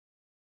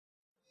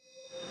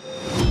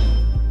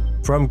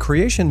From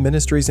Creation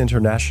Ministries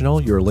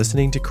International, you're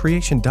listening to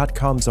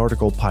Creation.com's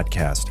article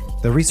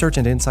podcast, the research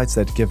and insights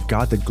that give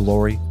God the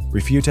glory,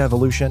 refute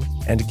evolution,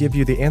 and give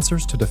you the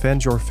answers to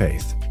defend your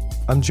faith.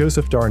 I'm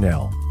Joseph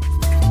Darnell.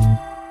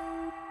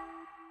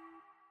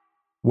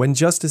 When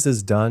justice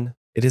is done,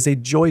 it is a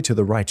joy to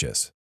the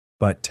righteous,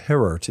 but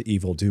terror to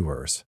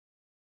evildoers.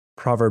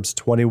 Proverbs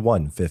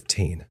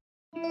 21:15.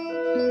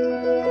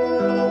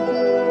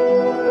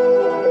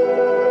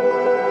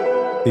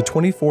 The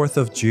 24th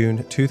of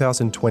June,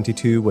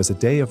 2022 was a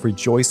day of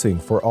rejoicing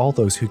for all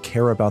those who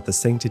care about the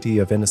sanctity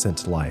of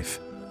innocent life.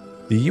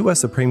 The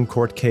U.S. Supreme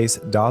Court case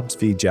Dobbs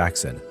v.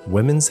 Jackson,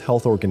 Women's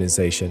Health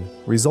Organization,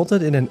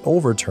 resulted in an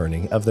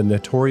overturning of the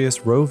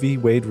notorious Roe v.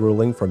 Wade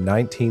ruling from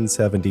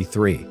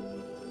 1973.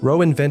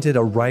 Roe invented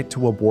a right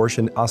to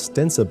abortion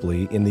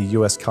ostensibly in the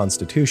U.S.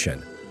 Constitution,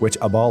 which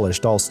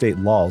abolished all state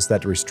laws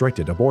that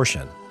restricted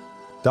abortion.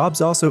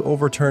 Dobbs also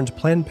overturned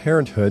Planned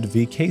Parenthood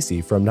v.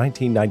 Casey from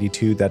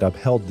 1992 that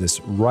upheld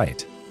this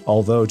right,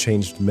 although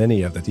changed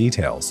many of the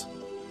details.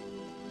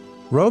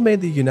 Roe made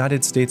the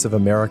United States of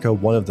America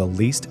one of the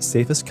least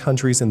safest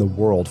countries in the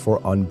world for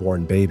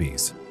unborn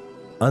babies.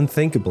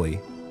 Unthinkably,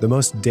 the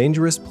most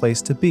dangerous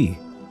place to be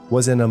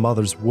was in a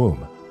mother's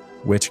womb,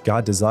 which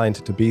God designed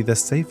to be the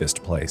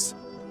safest place.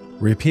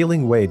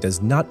 Repealing Wade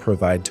does not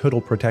provide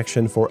total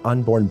protection for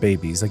unborn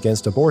babies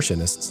against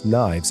abortionists'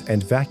 knives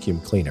and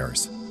vacuum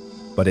cleaners,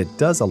 but it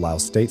does allow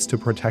states to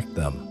protect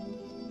them.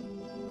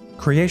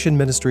 Creation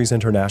Ministries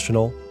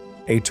International,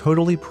 a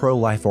totally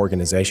pro-life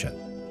organization,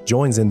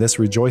 joins in this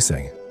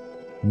rejoicing.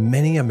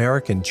 Many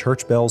American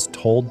church bells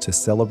tolled to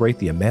celebrate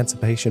the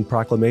Emancipation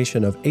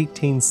Proclamation of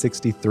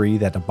 1863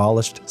 that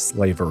abolished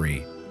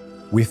slavery.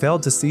 We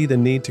failed to see the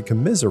need to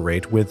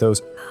commiserate with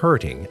those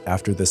hurting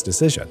after this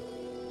decision.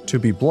 To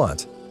be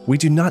blunt, we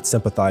do not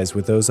sympathize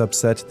with those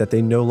upset that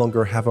they no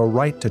longer have a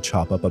right to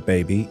chop up a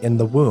baby in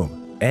the womb,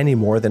 any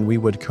more than we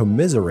would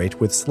commiserate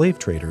with slave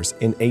traders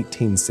in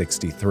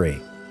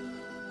 1863.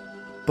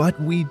 But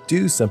we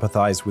do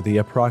sympathize with the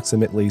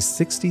approximately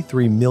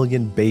 63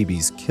 million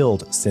babies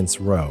killed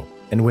since Roe,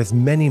 and with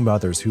many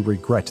mothers who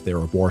regret their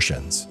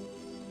abortions.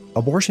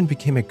 Abortion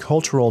became a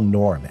cultural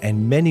norm,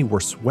 and many were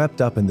swept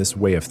up in this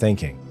way of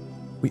thinking.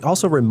 We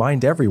also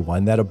remind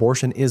everyone that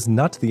abortion is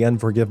not the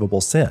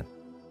unforgivable sin.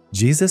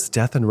 Jesus'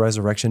 death and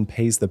resurrection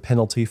pays the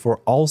penalty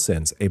for all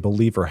sins a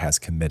believer has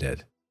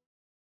committed.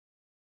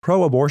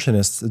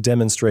 Pro-abortionists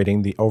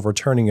demonstrating the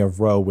overturning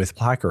of Roe with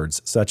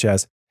placards such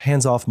as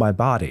 "Hands off my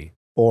body"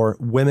 or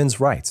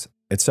 "Women's rights,"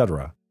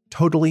 etc.,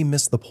 totally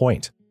miss the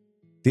point.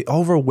 The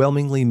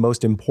overwhelmingly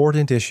most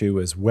important issue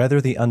is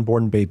whether the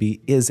unborn baby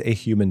is a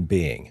human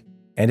being.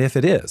 And if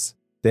it is,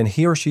 then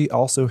he or she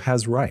also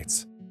has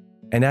rights.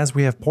 And as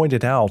we have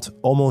pointed out,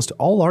 almost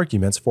all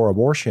arguments for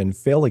abortion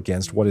fail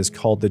against what is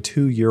called the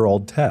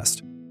 2-year-old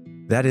test.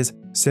 That is,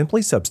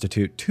 simply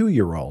substitute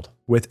 2-year-old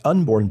with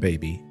unborn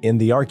baby in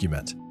the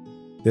argument.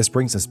 This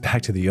brings us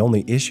back to the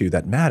only issue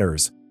that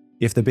matters.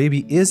 If the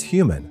baby is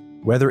human,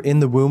 whether in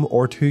the womb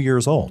or 2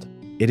 years old,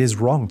 it is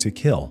wrong to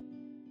kill.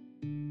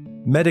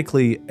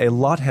 Medically, a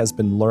lot has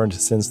been learned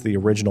since the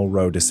original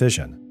Roe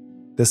decision.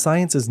 The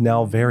science is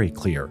now very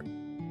clear.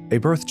 A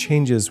birth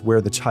changes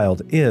where the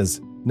child is,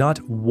 not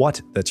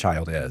what the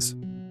child is.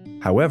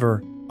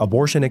 However,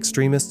 abortion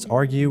extremists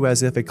argue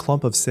as if a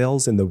clump of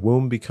cells in the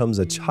womb becomes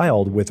a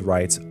child with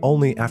rights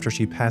only after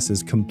she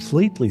passes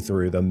completely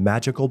through the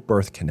magical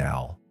birth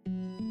canal.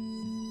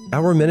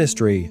 Our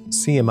ministry,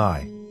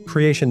 CMI,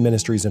 Creation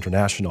Ministries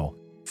International,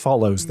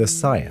 follows this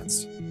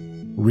science.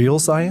 Real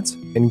science,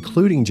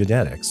 including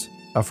genetics,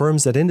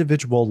 affirms that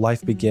individual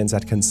life begins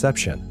at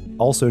conception,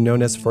 also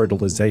known as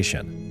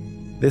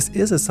fertilization. This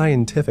is a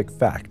scientific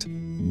fact,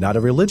 not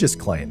a religious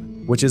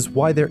claim, which is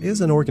why there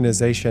is an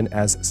organization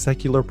as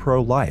Secular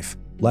Pro-Life,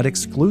 led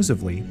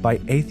exclusively by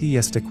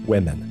atheistic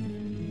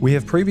women. We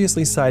have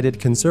previously cited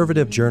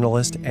conservative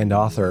journalist and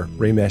author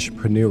Ramesh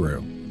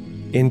Ponnuru.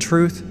 In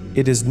truth,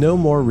 it is no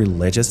more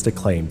religious to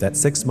claim that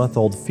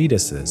 6-month-old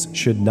fetuses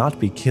should not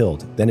be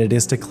killed than it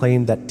is to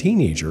claim that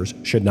teenagers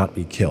should not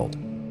be killed.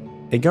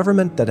 A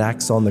government that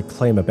acts on the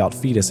claim about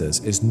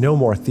fetuses is no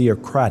more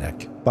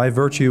theocratic by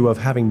virtue of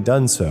having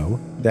done so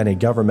than a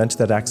government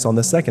that acts on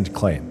the second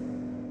claim.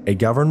 A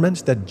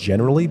government that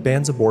generally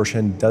bans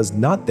abortion does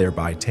not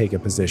thereby take a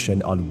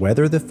position on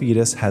whether the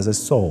fetus has a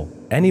soul,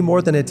 any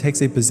more than it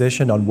takes a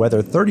position on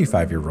whether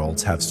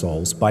 35-year-olds have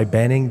souls by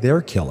banning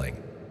their killing.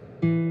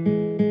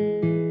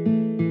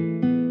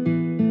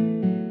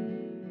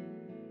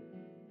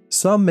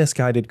 Some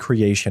misguided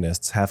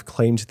creationists have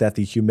claimed that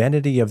the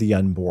humanity of the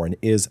unborn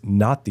is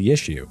not the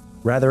issue.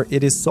 Rather,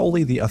 it is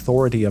solely the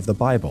authority of the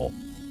Bible.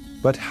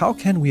 But how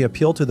can we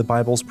appeal to the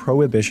Bible's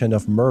prohibition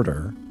of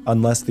murder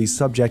unless the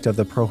subject of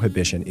the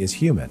prohibition is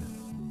human?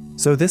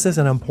 So this is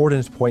an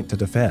important point to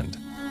defend.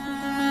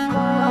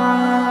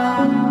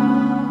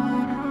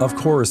 Of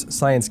course,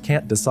 science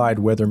can't decide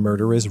whether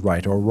murder is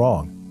right or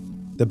wrong.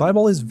 The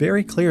Bible is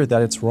very clear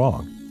that it's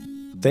wrong.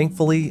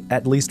 Thankfully,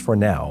 at least for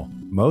now,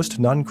 most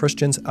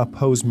non-Christians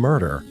oppose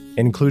murder,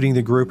 including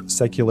the group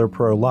Secular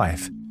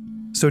Pro-Life.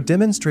 So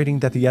demonstrating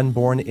that the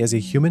unborn is a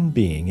human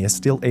being is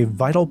still a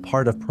vital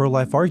part of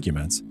pro-life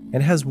arguments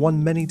and has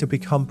won many to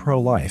become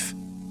pro-life.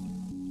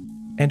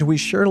 And we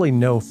surely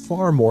know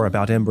far more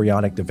about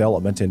embryonic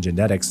development and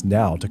genetics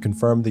now to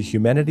confirm the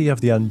humanity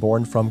of the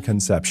unborn from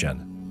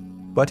conception.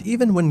 But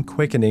even when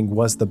quickening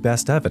was the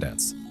best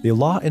evidence, the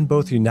law in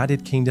both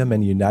United Kingdom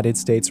and United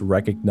States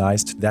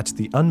recognized that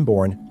the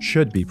unborn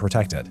should be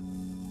protected.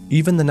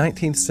 Even the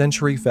 19th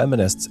century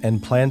feminists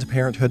and Planned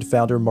Parenthood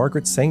founder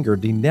Margaret Sanger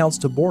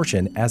denounced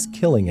abortion as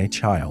killing a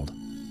child.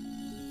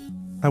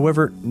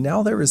 However,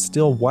 now there is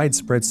still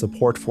widespread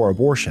support for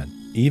abortion,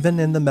 even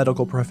in the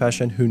medical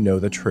profession who know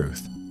the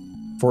truth.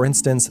 For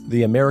instance,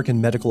 the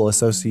American Medical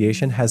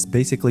Association has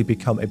basically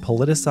become a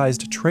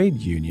politicized trade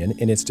union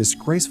in its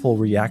disgraceful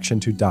reaction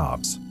to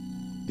Dobbs.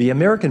 The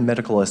American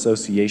Medical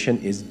Association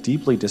is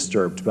deeply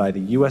disturbed by the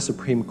U.S.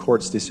 Supreme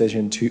Court's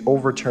decision to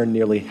overturn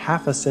nearly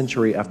half a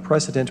century of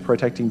precedent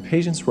protecting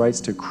patients'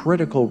 rights to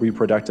critical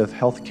reproductive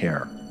health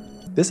care.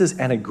 This is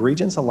an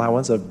egregious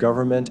allowance of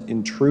government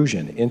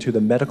intrusion into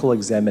the medical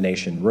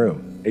examination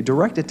room, a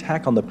direct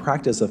attack on the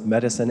practice of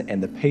medicine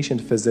and the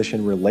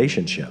patient-physician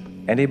relationship,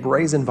 and a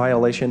brazen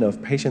violation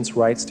of patients'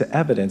 rights to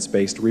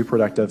evidence-based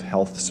reproductive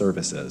health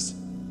services.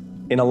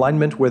 In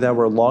alignment with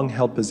our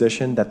long-held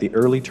position that the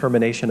early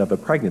termination of a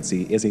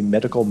pregnancy is a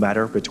medical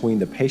matter between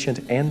the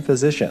patient and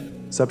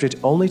physician, subject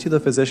only to the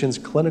physician's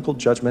clinical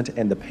judgment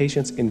and the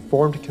patient's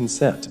informed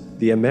consent,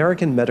 the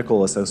American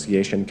Medical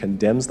Association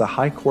condemns the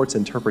High Court's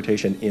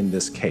interpretation in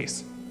this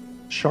case.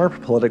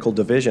 Sharp political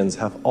divisions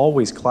have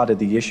always clouded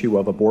the issue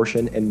of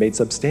abortion and made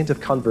substantive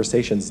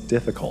conversations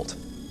difficult.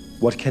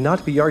 What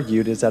cannot be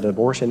argued is that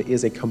abortion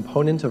is a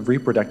component of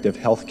reproductive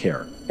health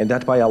care, and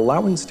that by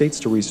allowing states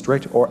to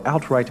restrict or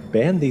outright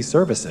ban these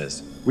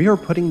services, we are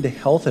putting the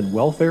health and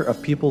welfare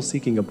of people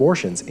seeking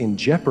abortions in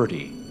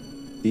jeopardy.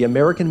 The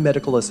American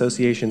Medical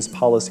Association's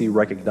policy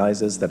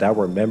recognizes that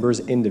our members'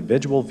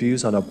 individual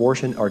views on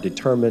abortion are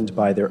determined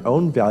by their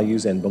own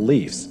values and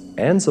beliefs,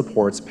 and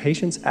supports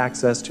patients'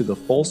 access to the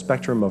full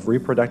spectrum of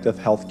reproductive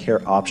health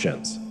care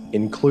options,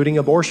 including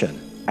abortion,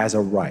 as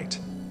a right.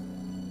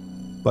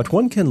 But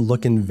one can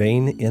look in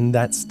vain in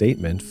that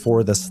statement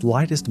for the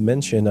slightest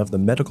mention of the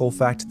medical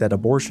fact that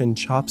abortion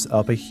chops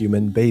up a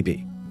human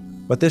baby.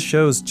 But this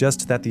shows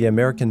just that the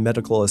American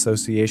Medical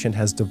Association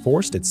has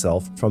divorced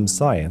itself from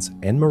science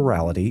and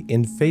morality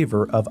in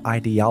favor of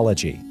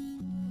ideology.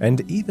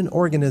 And even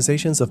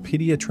organizations of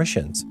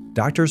pediatricians,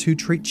 doctors who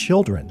treat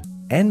children,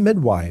 and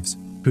midwives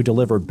who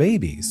deliver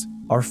babies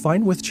are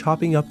fine with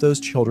chopping up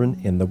those children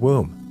in the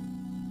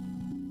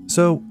womb.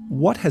 So,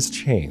 what has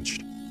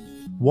changed?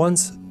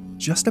 Once,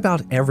 just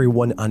about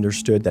everyone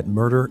understood that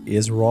murder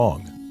is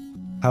wrong.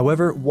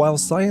 However, while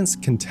science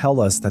can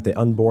tell us that the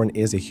unborn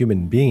is a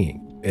human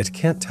being, it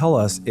can't tell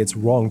us it's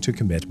wrong to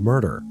commit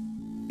murder.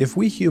 If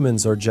we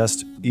humans are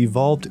just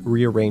evolved,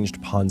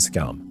 rearranged pond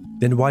scum,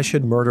 then why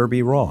should murder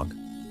be wrong?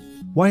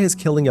 Why is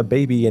killing a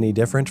baby any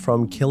different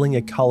from killing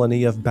a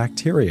colony of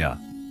bacteria?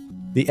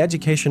 The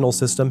educational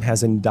system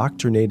has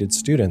indoctrinated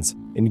students,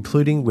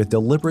 including with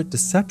deliberate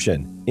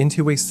deception,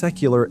 into a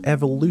secular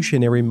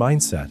evolutionary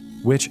mindset,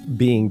 which,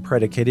 being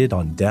predicated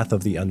on death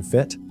of the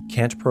unfit,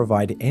 can't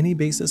provide any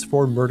basis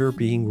for murder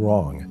being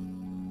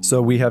wrong.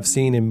 So we have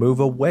seen a move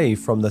away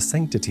from the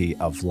sanctity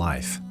of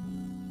life.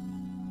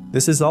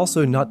 This is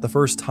also not the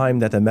first time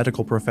that the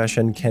medical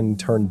profession can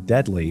turn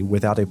deadly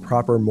without a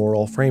proper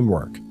moral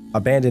framework,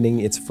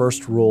 abandoning its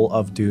first rule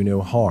of do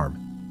no harm.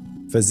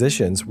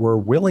 Physicians were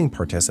willing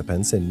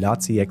participants in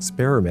Nazi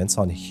experiments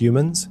on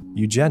humans,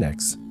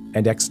 eugenics,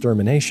 and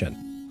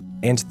extermination.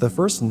 And the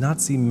first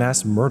Nazi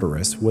mass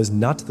murderess was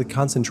not the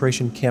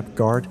concentration camp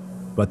guard,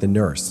 but the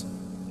nurse.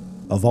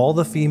 Of all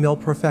the female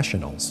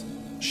professionals,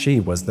 she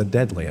was the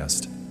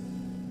deadliest.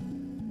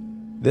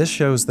 This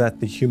shows that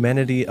the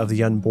humanity of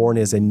the unborn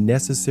is a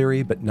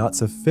necessary but not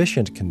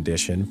sufficient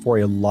condition for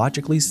a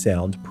logically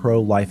sound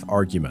pro-life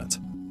argument.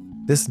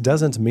 This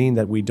doesn't mean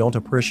that we don't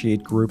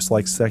appreciate groups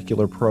like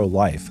Secular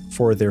Pro-Life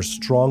for their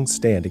strong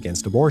stand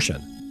against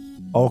abortion.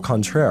 Au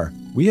contraire,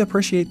 we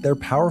appreciate their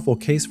powerful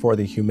case for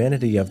the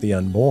humanity of the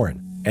unborn,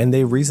 and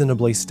they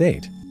reasonably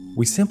state,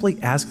 we simply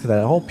ask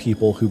that all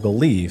people who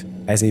believe,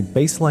 as a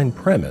baseline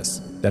premise,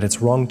 that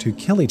it's wrong to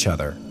kill each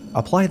other,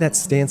 apply that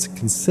stance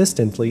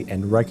consistently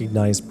and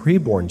recognize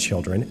preborn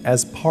children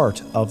as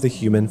part of the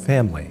human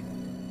family.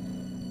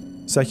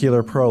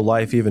 Secular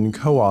Pro-Life even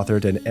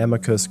co-authored an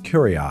amicus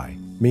curiae,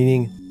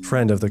 meaning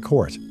friend of the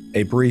court,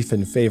 a brief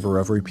in favor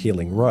of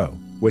repealing Roe,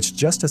 which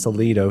Justice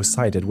Alito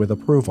cited with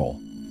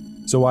approval.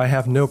 So I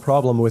have no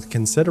problem with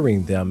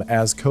considering them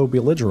as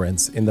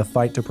co-belligerents in the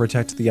fight to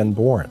protect the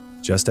unborn,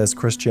 just as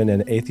Christian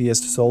and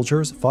atheist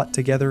soldiers fought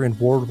together in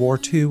World War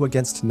II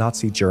against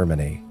Nazi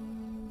Germany.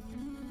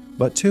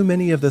 But too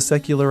many of the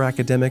secular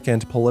academic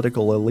and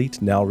political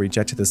elite now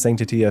reject the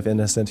sanctity of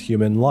innocent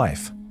human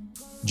life.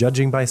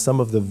 Judging by some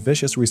of the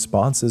vicious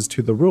responses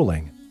to the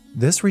ruling,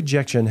 this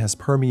rejection has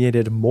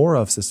permeated more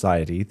of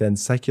society than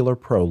Secular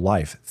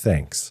Pro-Life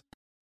thinks.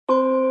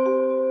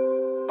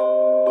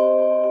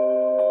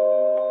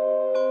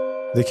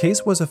 The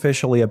case was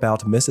officially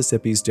about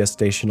Mississippi's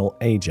Gestational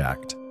Age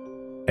Act.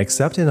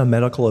 Except in a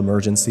medical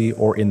emergency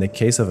or in the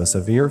case of a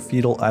severe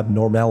fetal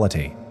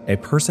abnormality, a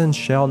person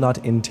shall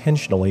not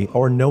intentionally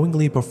or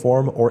knowingly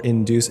perform or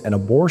induce an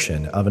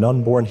abortion of an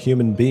unborn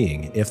human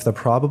being if the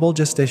probable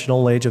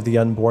gestational age of the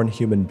unborn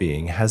human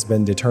being has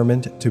been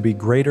determined to be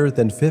greater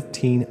than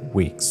 15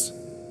 weeks.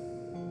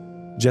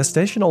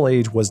 Gestational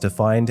age was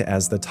defined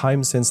as the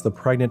time since the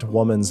pregnant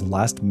woman's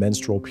last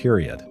menstrual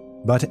period,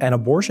 but an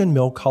abortion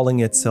mill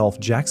calling itself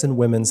Jackson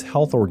Women's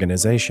Health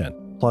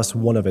Organization, plus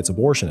one of its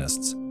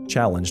abortionists,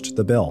 challenged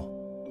the bill.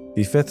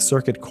 The Fifth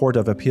Circuit Court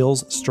of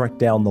Appeals struck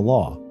down the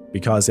law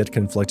because it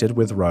conflicted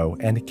with Roe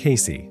and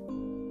Casey.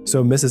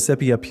 So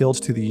Mississippi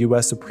appealed to the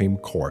U.S. Supreme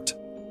Court.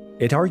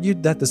 It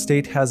argued that the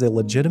state has a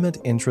legitimate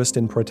interest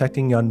in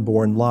protecting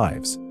unborn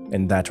lives,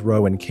 and that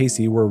Roe and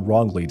Casey were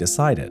wrongly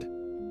decided.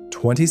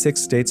 26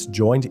 states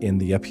joined in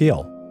the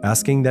appeal,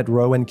 asking that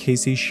Roe and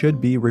Casey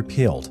should be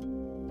repealed.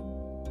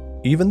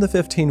 Even the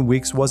 15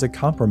 weeks was a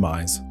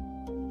compromise.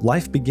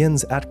 Life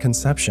begins at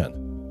conception.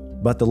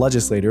 But the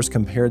legislators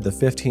compared the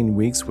 15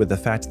 weeks with the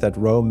fact that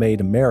Roe made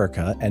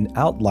America an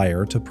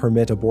outlier to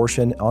permit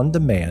abortion on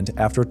demand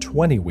after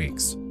 20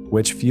 weeks,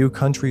 which few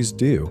countries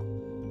do.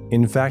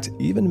 In fact,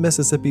 even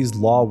Mississippi's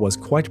law was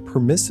quite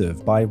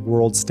permissive by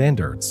world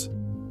standards.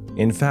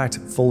 In fact,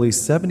 fully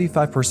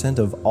 75%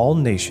 of all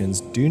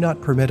nations do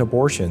not permit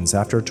abortions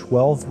after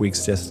 12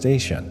 weeks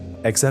gestation,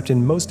 except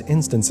in most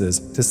instances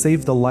to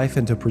save the life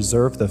and to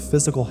preserve the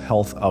physical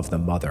health of the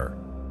mother.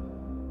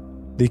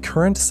 The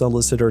current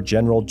Solicitor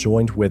General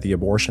joined with the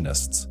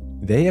abortionists.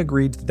 They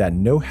agreed that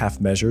no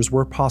half measures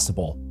were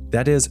possible,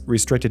 that is,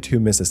 restricted to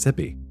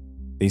Mississippi.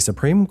 The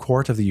Supreme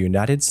Court of the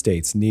United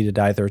States needed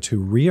either to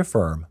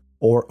reaffirm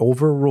or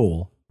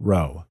overrule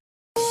Roe.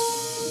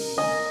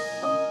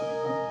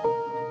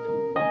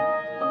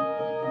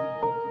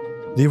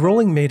 The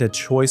ruling made a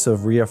choice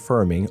of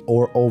reaffirming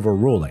or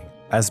overruling,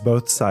 as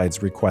both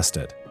sides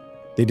requested.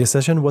 The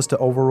decision was to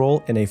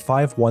overrule in a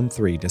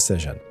 5-1-3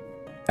 decision.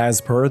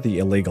 As per the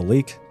illegal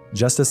leak,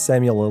 Justice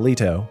Samuel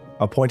Alito,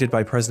 appointed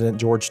by President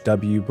George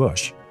W.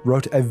 Bush,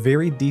 wrote a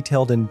very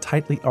detailed and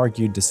tightly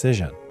argued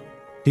decision.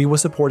 He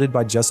was supported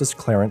by Justice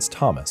Clarence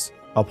Thomas,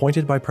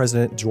 appointed by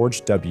President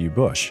George W.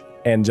 Bush,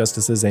 and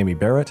Justices Amy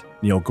Barrett,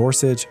 Neil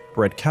Gorsuch,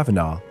 Brett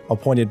Kavanaugh,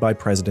 appointed by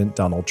President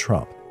Donald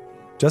Trump.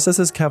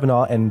 Justices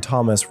Kavanaugh and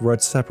Thomas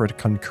wrote separate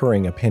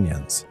concurring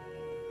opinions.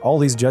 All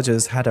these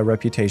judges had a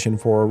reputation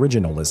for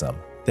originalism,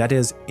 that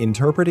is,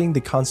 interpreting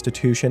the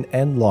Constitution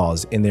and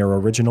laws in their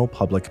original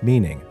public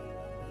meaning.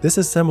 This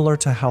is similar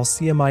to how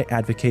CMI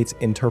advocates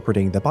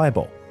interpreting the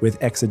Bible,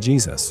 with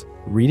exegesis,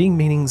 reading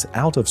meanings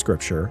out of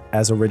Scripture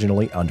as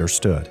originally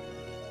understood.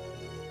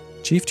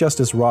 Chief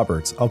Justice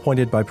Roberts,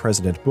 appointed by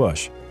President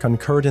Bush,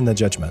 concurred in the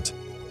judgment.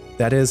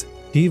 That is,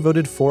 he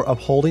voted for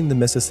upholding the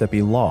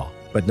Mississippi law,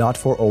 but not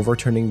for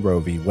overturning Roe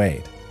v.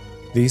 Wade.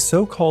 The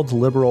so-called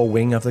liberal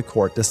wing of the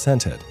court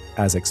dissented,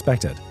 as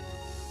expected.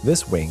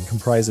 This wing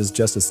comprises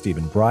Justice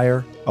Stephen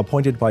Breyer,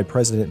 appointed by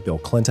President Bill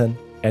Clinton,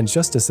 and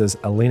Justices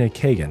Elena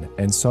Kagan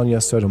and Sonia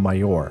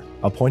Sotomayor,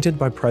 appointed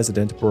by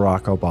President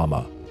Barack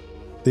Obama.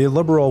 The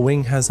liberal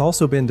wing has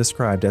also been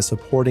described as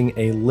supporting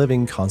a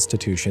living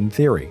Constitution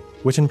theory,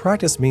 which in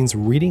practice means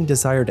reading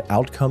desired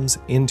outcomes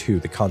into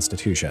the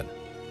Constitution.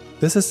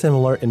 This is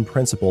similar in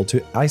principle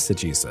to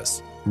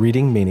eisegesis,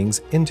 reading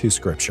meanings into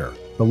Scripture,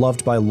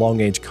 beloved by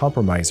long-age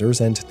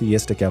compromisers and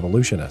theistic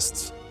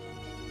evolutionists.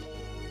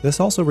 This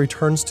also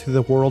returns to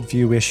the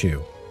worldview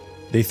issue.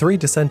 The three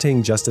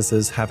dissenting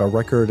justices have a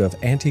record of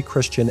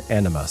anti-Christian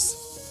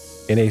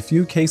animus. In a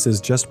few cases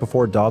just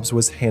before Dobbs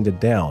was handed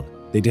down,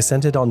 they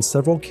dissented on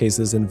several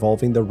cases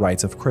involving the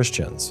rights of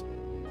Christians.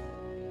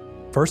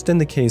 First in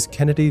the case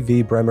Kennedy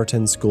v.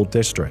 Bremerton School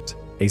District,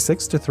 a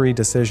 6-3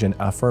 decision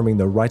affirming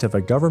the right of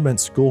a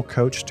government school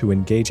coach to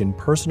engage in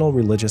personal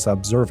religious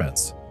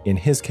observance, in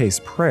his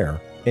case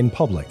prayer, in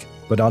public,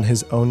 but on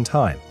his own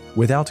time,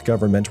 without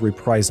government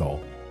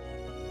reprisal.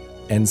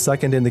 And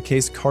second in the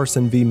case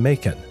Carson v.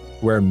 Macon,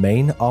 where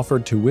Maine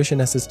offered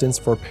tuition assistance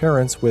for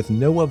parents with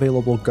no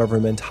available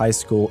government high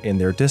school in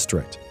their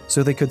district,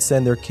 so they could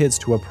send their kids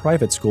to a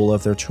private school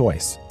of their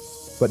choice.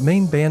 But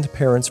Maine banned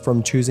parents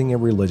from choosing a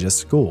religious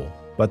school.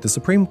 But the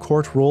Supreme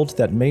Court ruled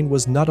that Maine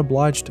was not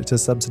obliged to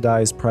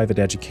subsidize private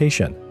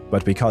education,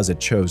 but because it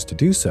chose to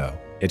do so,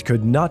 it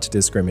could not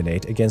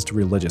discriminate against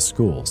religious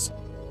schools.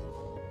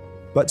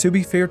 But to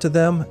be fair to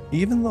them,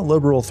 even the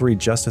liberal three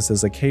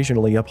justices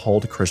occasionally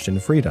uphold Christian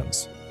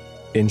freedoms.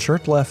 In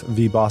Shurtleff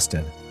v.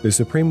 Boston, the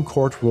Supreme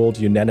Court ruled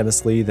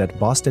unanimously that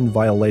Boston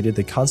violated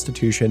the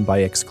Constitution by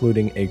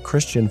excluding a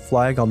Christian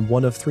flag on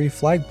one of 3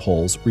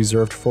 flagpoles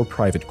reserved for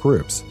private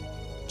groups.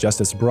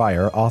 Justice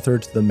Breyer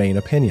authored the main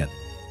opinion.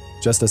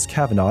 Justice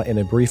Kavanaugh, in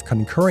a brief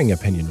concurring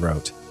opinion,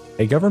 wrote,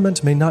 "A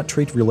government may not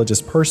treat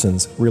religious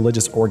persons,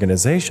 religious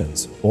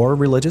organizations, or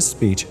religious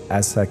speech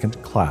as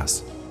second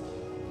class."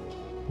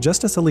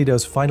 Justice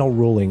Alito's final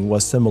ruling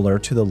was similar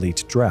to the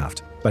leaked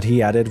draft, but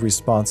he added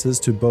responses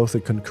to both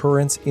the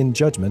concurrence in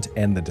judgment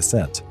and the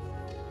dissent.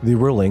 The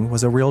ruling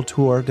was a real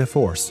tour de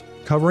force,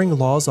 covering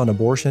laws on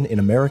abortion in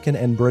American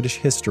and British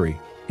history,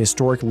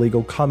 historic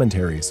legal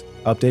commentaries,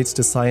 updates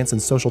to science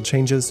and social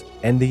changes,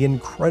 and the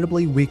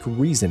incredibly weak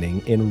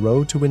reasoning in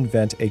Roe to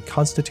invent a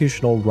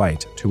constitutional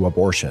right to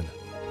abortion.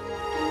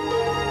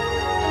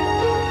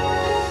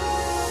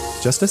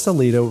 Justice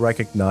Alito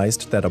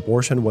recognized that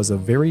abortion was a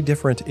very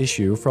different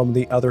issue from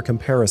the other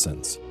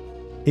comparisons.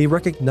 He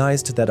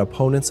recognized that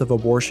opponents of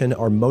abortion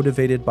are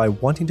motivated by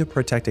wanting to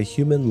protect a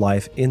human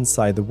life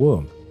inside the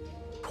womb.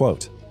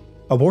 Quote,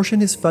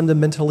 "Abortion is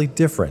fundamentally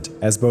different,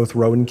 as both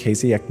Roe and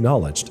Casey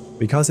acknowledged,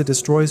 because it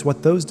destroys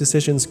what those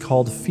decisions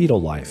called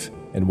fetal life,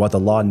 and what the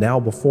law now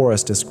before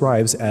us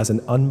describes as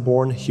an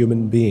unborn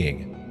human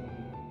being."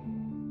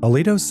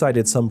 Alito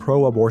cited some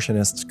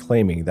pro-abortionists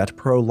claiming that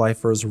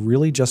pro-lifers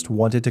really just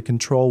wanted to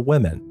control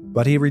women,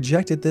 but he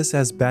rejected this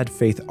as bad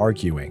faith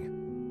arguing.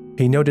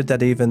 He noted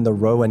that even the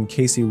Roe and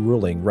Casey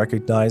ruling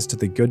recognized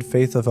the good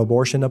faith of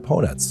abortion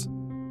opponents.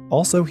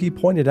 Also, he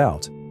pointed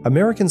out,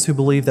 Americans who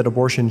believe that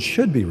abortion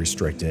should be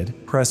restricted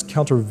press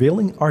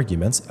countervailing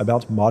arguments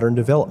about modern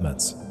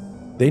developments.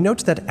 They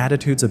note that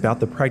attitudes about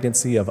the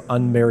pregnancy of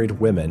unmarried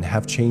women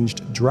have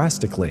changed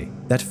drastically,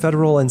 that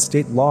federal and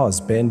state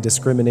laws ban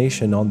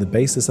discrimination on the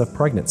basis of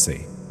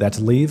pregnancy, that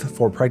leave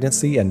for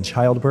pregnancy and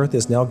childbirth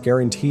is now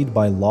guaranteed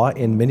by law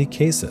in many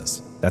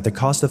cases, that the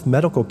cost of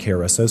medical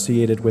care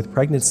associated with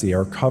pregnancy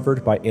are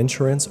covered by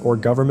insurance or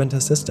government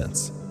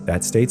assistance,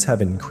 that states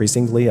have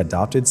increasingly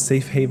adopted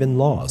safe haven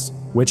laws,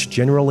 which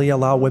generally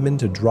allow women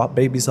to drop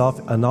babies off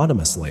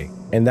anonymously,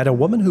 and that a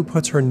woman who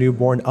puts her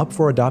newborn up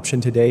for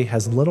adoption today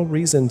has little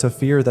reason to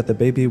fear that the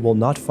baby will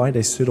not find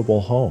a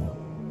suitable home.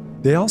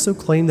 They also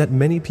claim that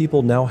many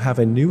people now have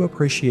a new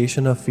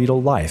appreciation of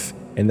fetal life,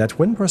 and that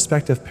when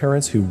prospective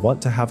parents who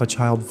want to have a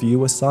child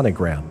view a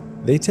sonogram,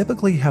 they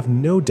typically have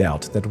no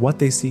doubt that what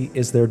they see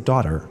is their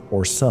daughter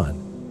or son.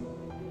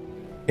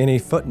 In a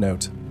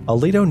footnote,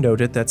 Alito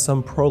noted that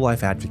some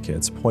pro-life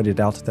advocates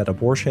pointed out that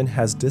abortion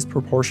has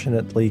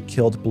disproportionately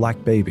killed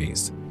black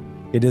babies.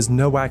 It is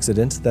no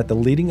accident that the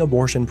leading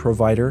abortion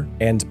provider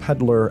and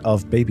peddler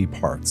of baby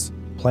parts,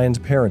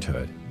 Planned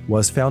Parenthood,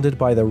 was founded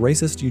by the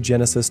racist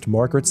eugenicist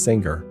Margaret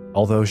Sanger,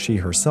 although she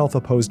herself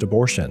opposed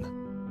abortion.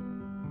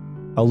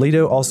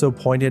 Alito also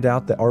pointed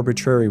out the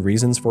arbitrary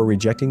reasons for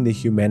rejecting the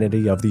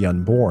humanity of the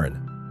unborn.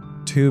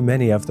 Too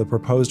many of the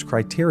proposed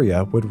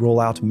criteria would rule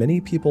out many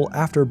people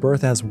after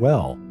birth as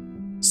well.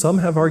 Some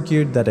have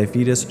argued that a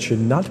fetus should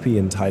not be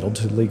entitled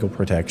to legal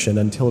protection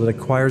until it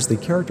acquires the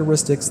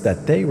characteristics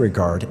that they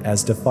regard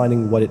as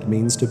defining what it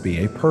means to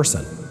be a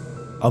person.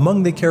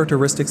 Among the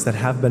characteristics that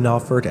have been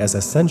offered as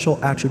essential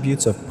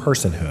attributes of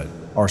personhood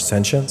are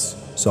sentience,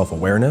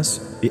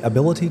 self-awareness, the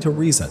ability to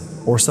reason,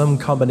 or some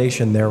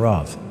combination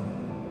thereof.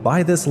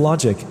 By this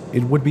logic,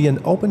 it would be an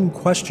open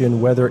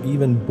question whether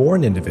even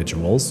born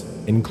individuals,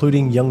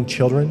 including young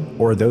children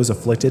or those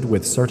afflicted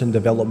with certain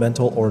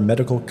developmental or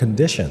medical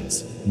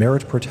conditions,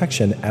 merit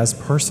protection as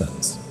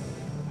persons.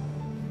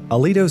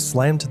 Alito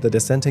slammed the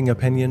dissenting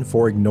opinion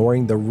for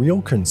ignoring the real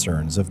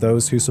concerns of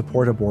those who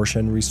support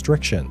abortion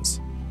restrictions.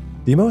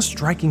 The most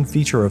striking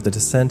feature of the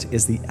dissent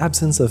is the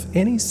absence of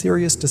any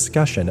serious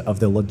discussion of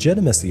the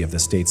legitimacy of the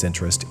state's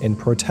interest in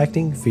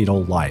protecting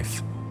fetal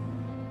life.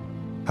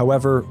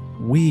 However,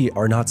 we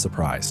are not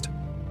surprised.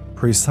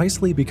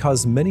 Precisely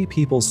because many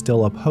people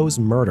still oppose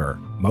murder,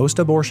 most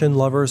abortion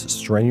lovers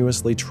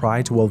strenuously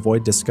try to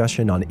avoid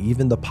discussion on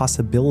even the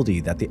possibility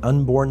that the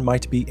unborn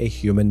might be a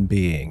human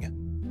being.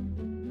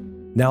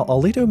 Now,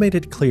 Alito made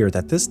it clear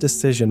that this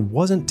decision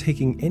wasn't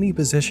taking any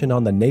position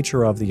on the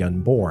nature of the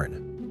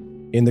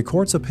unborn. In the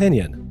court's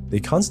opinion, the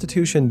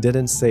Constitution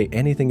didn't say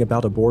anything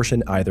about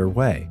abortion either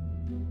way.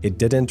 It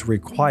didn't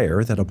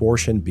require that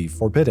abortion be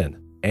forbidden,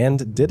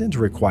 and didn't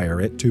require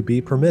it to be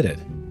permitted.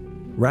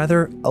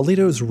 Rather,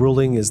 Alito's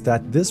ruling is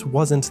that this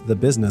wasn't the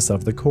business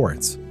of the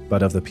courts,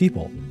 but of the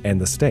people and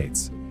the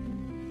states.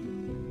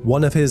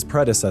 One of his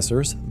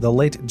predecessors, the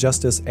late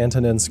Justice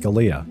Antonin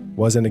Scalia,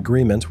 was in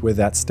agreement with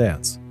that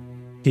stance.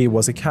 He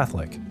was a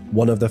Catholic,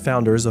 one of the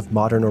founders of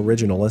modern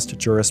originalist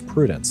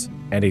jurisprudence,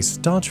 and a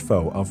staunch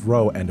foe of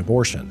Roe and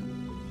abortion.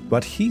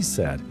 But he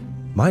said,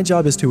 "My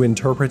job is to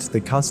interpret the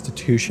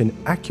Constitution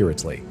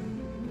accurately."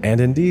 And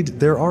indeed,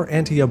 there are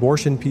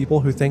anti-abortion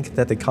people who think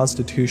that the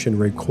Constitution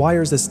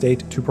requires a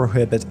state to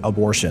prohibit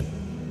abortion.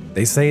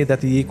 They say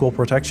that the Equal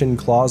Protection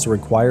Clause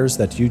requires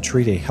that you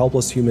treat a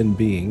helpless human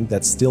being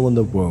that's still in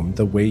the womb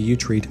the way you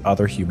treat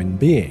other human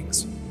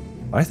beings.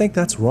 I think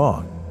that's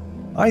wrong.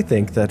 I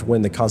think that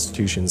when the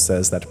Constitution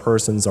says that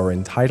persons are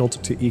entitled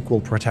to equal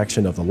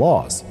protection of the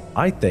laws,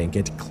 I think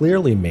it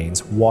clearly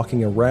means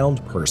walking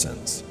around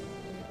persons.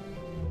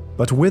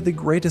 But with the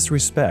greatest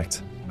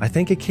respect, I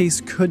think a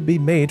case could be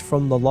made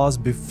from the laws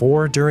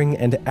before, during,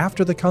 and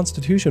after the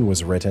Constitution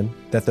was written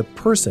that the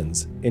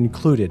persons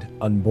included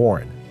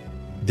unborn.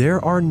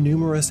 There are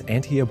numerous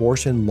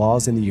anti-abortion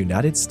laws in the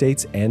United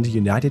States and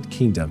United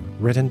Kingdom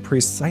written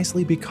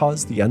precisely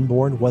because the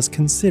unborn was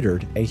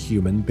considered a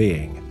human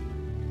being.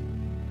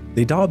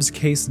 The Dobbs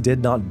case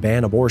did not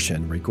ban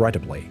abortion,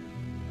 regrettably.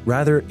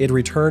 Rather, it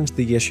returned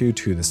the issue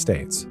to the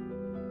states.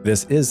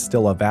 This is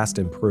still a vast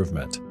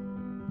improvement.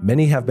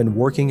 Many have been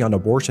working on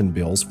abortion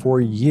bills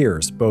for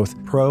years,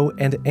 both pro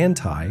and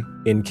anti,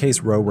 in case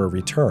Roe were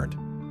returned.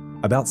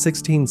 About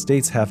 16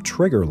 states have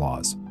trigger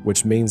laws,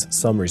 which means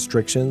some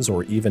restrictions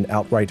or even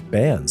outright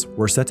bans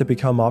were set to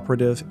become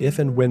operative if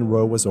and when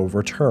Roe was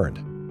overturned.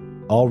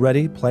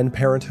 Already, Planned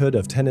Parenthood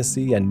of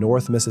Tennessee and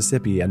North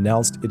Mississippi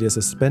announced it is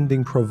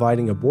suspending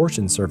providing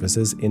abortion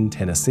services in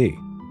Tennessee.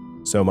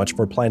 So much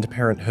for Planned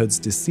Parenthood's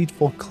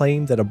deceitful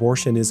claim that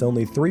abortion is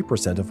only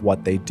 3% of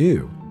what they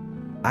do.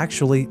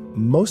 Actually,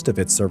 most of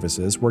its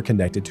services were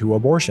connected to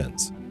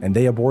abortions, and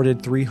they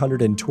aborted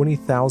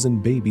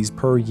 320,000 babies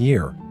per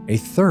year, a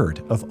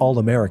third of all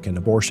American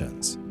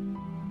abortions.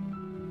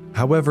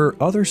 However,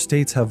 other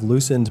states have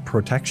loosened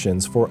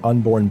protections for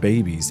unborn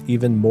babies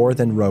even more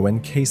than Roe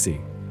and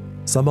Casey.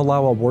 Some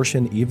allow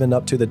abortion even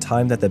up to the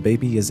time that the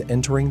baby is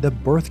entering the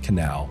birth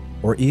canal,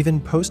 or even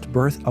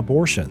post-birth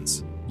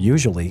abortions,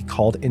 usually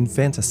called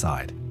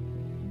infanticide.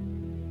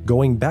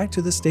 Going back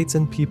to the states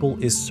and people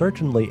is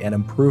certainly an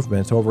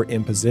improvement over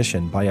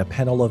imposition by a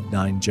panel of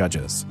 9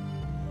 judges.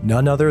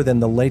 None other than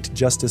the late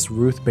Justice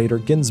Ruth Bader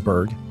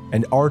Ginsburg,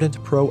 an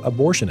ardent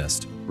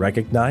pro-abortionist,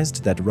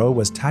 recognized that Roe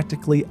was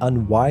tactically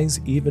unwise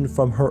even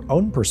from her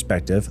own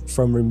perspective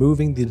from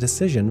removing the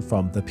decision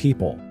from the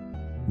people.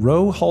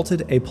 Roe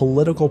halted a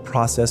political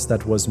process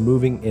that was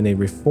moving in a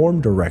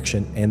reform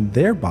direction and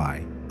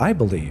thereby, I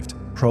believed,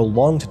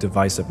 prolonged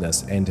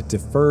divisiveness and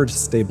deferred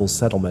stable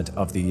settlement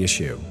of the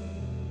issue.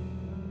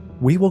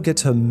 We will get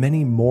to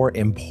many more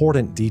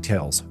important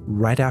details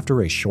right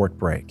after a short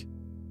break.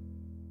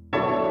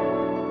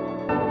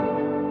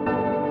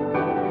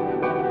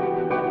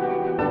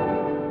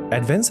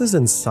 Advances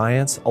in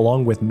science,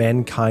 along with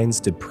mankind's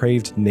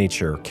depraved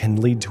nature, can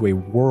lead to a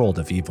world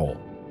of evil.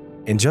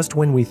 And just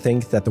when we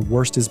think that the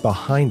worst is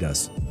behind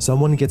us,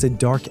 someone gets a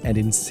dark and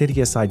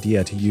insidious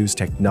idea to use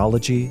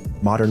technology,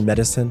 modern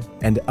medicine,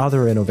 and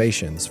other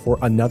innovations for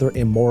another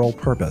immoral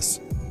purpose.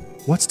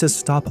 What's to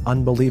stop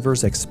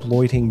unbelievers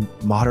exploiting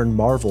modern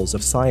marvels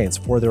of science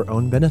for their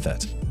own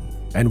benefit?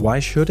 And why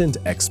shouldn't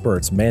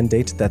experts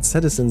mandate that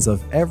citizens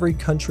of every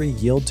country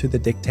yield to the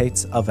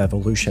dictates of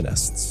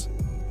evolutionists?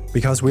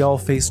 Because we all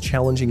face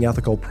challenging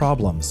ethical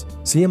problems,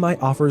 CMI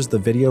offers the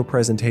video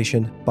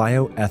presentation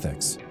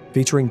Bioethics,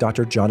 featuring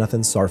Dr.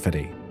 Jonathan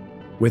Sarfati.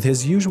 With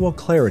his usual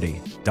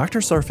clarity, Dr.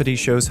 Sarfati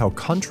shows how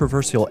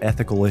controversial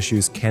ethical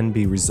issues can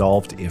be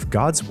resolved if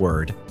God's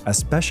Word,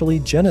 especially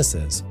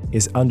Genesis,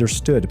 is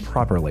understood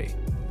properly.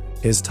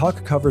 His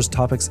talk covers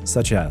topics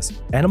such as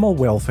animal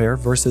welfare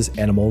versus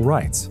animal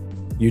rights,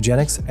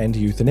 eugenics and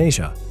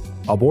euthanasia,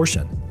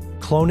 abortion,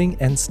 cloning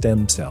and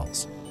stem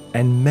cells,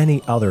 and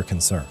many other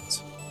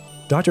concerns.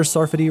 Dr.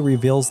 Sarfati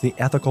reveals the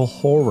ethical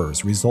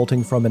horrors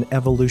resulting from an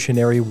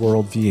evolutionary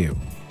worldview.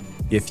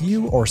 If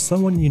you or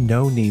someone you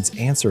know needs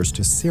answers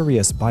to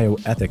serious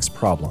bioethics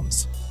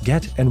problems,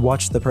 get and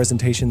watch the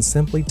presentation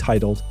simply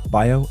titled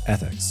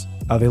Bioethics,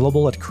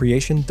 available at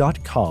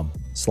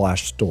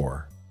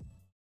creation.com/store.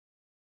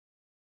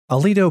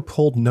 Alito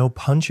pulled no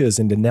punches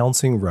in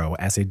denouncing Roe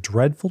as a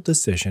dreadful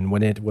decision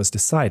when it was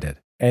decided,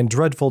 and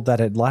dreadful that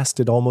it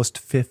lasted almost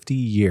 50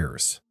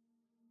 years.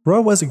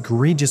 Roe was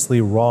egregiously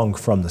wrong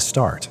from the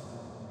start.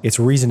 Its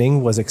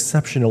reasoning was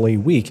exceptionally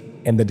weak,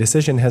 and the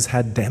decision has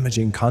had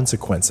damaging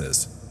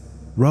consequences.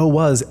 Roe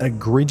was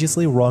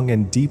egregiously wrong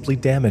and deeply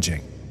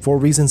damaging. For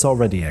reasons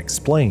already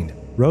explained,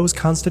 Roe's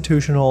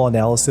constitutional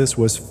analysis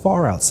was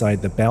far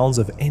outside the bounds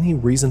of any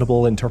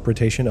reasonable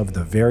interpretation of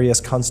the various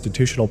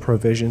constitutional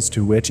provisions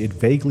to which it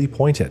vaguely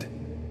pointed.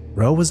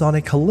 Roe was on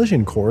a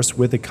collision course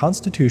with the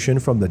Constitution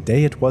from the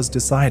day it was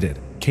decided.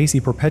 Casey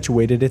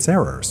perpetuated its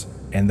errors,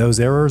 and those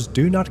errors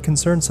do not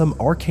concern some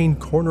arcane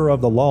corner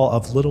of the law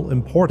of little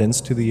importance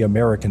to the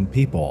American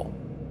people.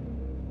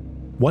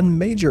 One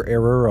major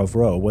error of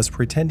Roe was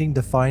pretending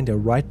to find a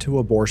right to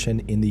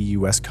abortion in the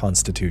U.S.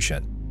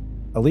 Constitution.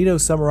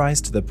 Alito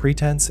summarized the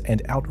pretense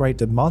and outright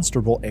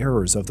demonstrable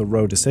errors of the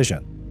Roe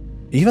decision.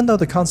 Even though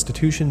the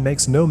Constitution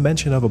makes no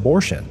mention of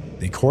abortion,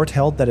 the court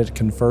held that it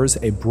confers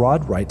a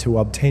broad right to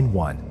obtain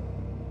one.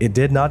 It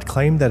did not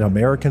claim that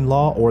American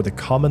law or the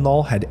common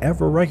law had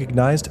ever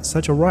recognized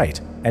such a right,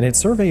 and its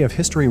survey of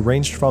history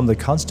ranged from the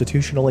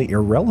constitutionally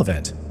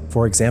irrelevant,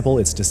 for example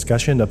its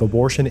discussion of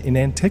abortion in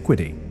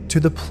antiquity, to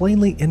the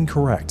plainly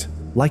incorrect,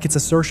 like its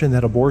assertion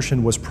that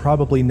abortion was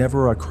probably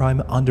never a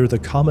crime under the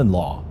common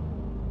law.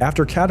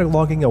 After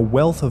cataloging a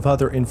wealth of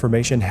other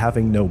information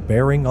having no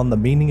bearing on the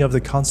meaning of the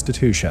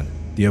Constitution,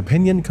 the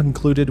opinion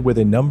concluded with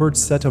a numbered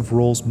set of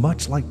rules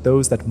much like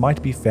those that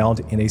might be found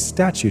in a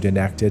statute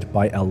enacted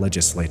by a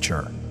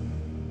legislature.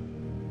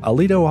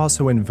 Alito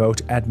also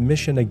invoked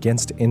admission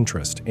against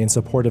interest in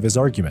support of his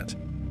argument.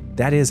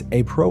 That is,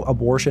 a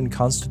pro-abortion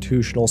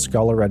constitutional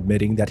scholar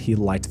admitting that he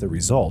liked the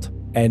result,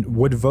 and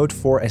would vote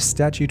for a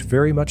statute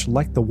very much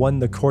like the one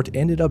the court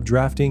ended up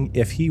drafting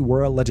if he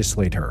were a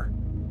legislator.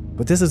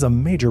 But this is a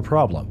major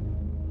problem.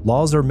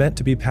 Laws are meant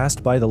to be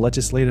passed by the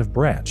legislative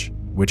branch,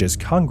 which is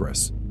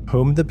Congress,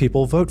 whom the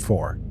people vote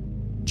for.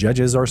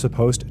 Judges are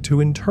supposed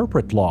to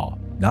interpret law,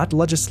 not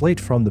legislate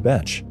from the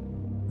bench.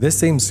 This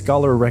same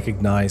scholar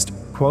recognized,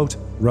 quote,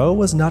 Roe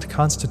was not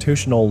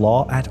constitutional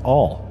law at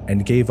all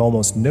and gave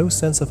almost no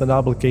sense of an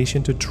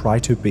obligation to try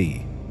to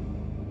be.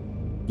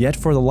 Yet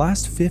for the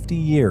last 50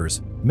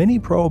 years, many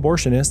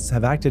pro-abortionists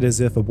have acted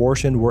as if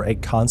abortion were a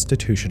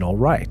constitutional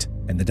right,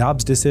 and the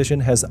Dobbs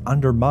decision has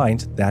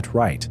undermined that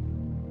right.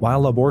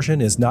 While abortion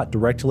is not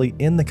directly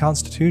in the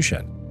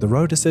Constitution, the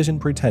Roe decision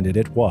pretended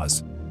it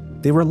was.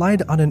 They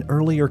relied on an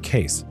earlier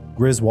case,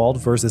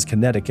 Griswold v.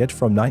 Connecticut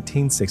from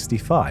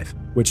 1965,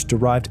 which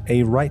derived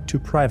a right to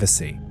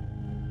privacy.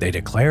 They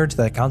declared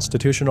that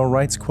constitutional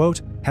rights,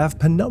 quote, have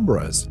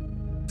penumbras,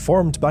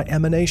 formed by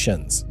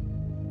emanations,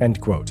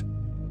 end quote.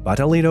 But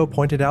Alito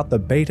pointed out the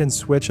bait and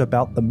switch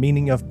about the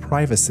meaning of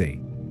privacy.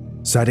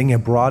 Citing a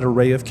broad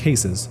array of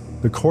cases,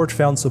 the court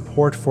found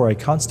support for a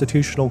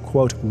constitutional,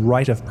 quote,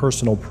 right of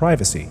personal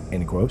privacy,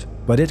 end quote,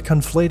 but it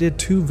conflated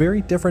two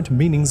very different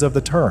meanings of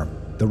the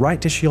term, the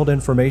right to shield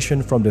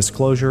information from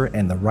disclosure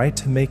and the right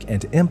to make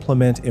and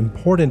implement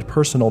important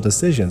personal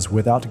decisions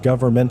without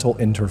governmental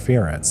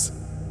interference.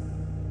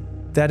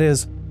 That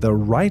is, the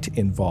right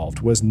involved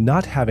was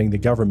not having the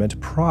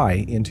government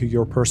pry into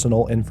your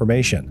personal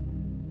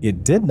information.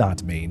 It did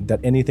not mean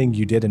that anything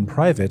you did in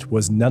private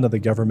was none of the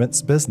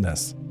government's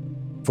business.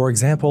 For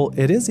example,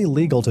 it is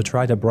illegal to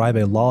try to bribe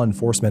a law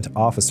enforcement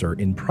officer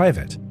in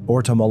private,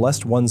 or to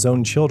molest one's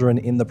own children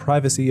in the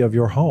privacy of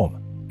your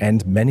home,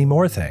 and many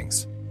more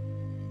things.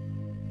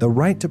 The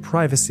right to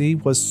privacy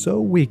was so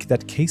weak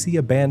that Casey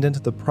abandoned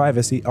the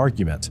privacy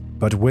argument,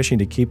 but wishing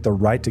to keep the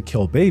right to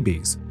kill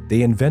babies,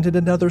 they invented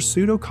another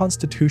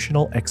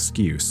pseudo-constitutional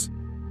excuse.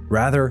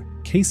 Rather,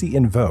 Casey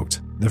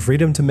invoked the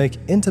freedom to make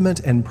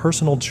intimate and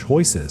personal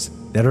choices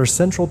that are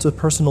central to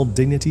personal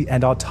dignity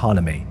and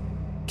autonomy.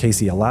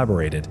 Casey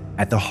elaborated,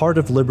 at the heart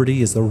of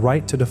liberty is the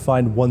right to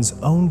define one's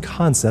own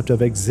concept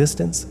of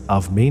existence,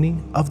 of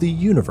meaning, of the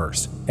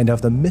universe, and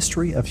of the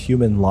mystery of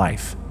human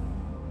life.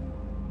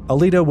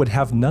 Alito would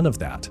have none of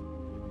that.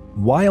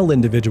 While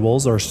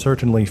individuals are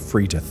certainly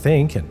free to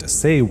think and to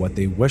say what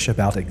they wish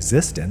about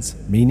existence,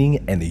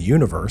 meaning, and the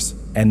universe,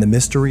 and the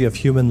mystery of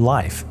human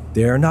life,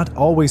 they are not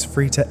always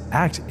free to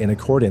act in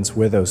accordance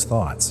with those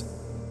thoughts.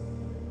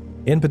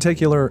 In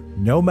particular,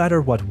 no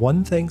matter what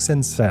one thinks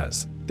and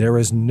says, there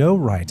is no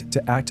right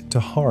to act to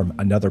harm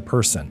another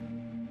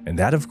person. And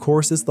that, of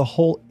course, is the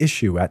whole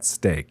issue at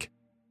stake.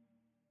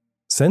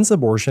 Since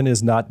abortion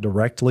is not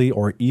directly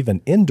or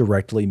even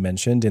indirectly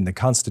mentioned in the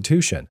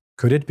Constitution,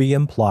 could it be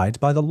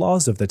implied by the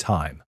laws of the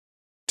time?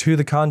 To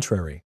the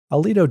contrary,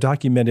 Alito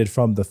documented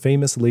from the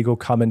famous legal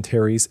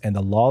commentaries and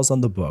the laws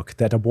on the book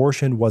that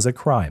abortion was a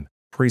crime,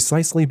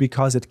 precisely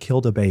because it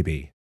killed a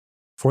baby.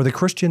 For the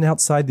Christian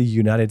outside the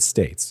United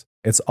States,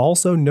 it's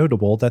also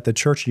notable that the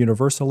Church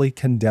universally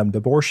condemned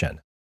abortion.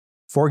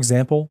 For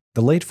example,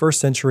 the late 1st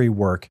century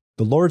work,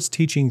 The Lord's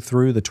Teaching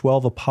Through the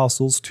 12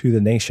 Apostles to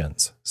the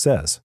Nations,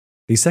 says,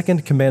 the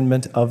second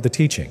commandment of the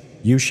teaching,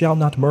 you shall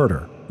not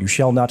murder, you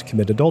shall not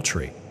commit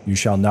adultery, you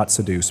shall not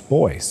seduce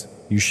boys,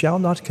 you shall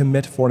not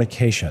commit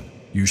fornication,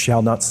 you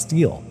shall not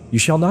steal, you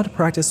shall not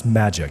practice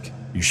magic,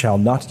 you shall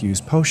not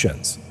use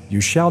potions,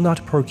 you shall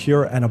not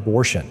procure an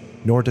abortion,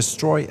 nor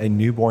destroy a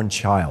newborn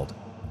child.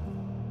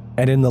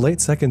 And in the late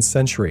 2nd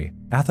century,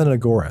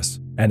 Athenagoras,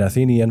 an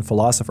Athenian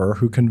philosopher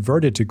who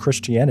converted to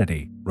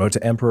Christianity, wrote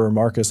to Emperor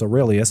Marcus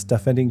Aurelius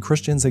defending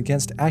Christians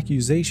against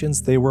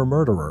accusations they were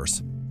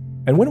murderers.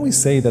 And when we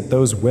say that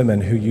those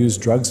women who use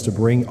drugs to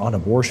bring on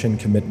abortion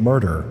commit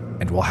murder,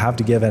 and will have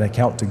to give an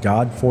account to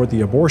God for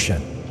the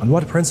abortion, on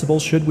what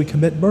principles should we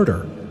commit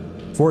murder?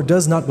 For it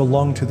does not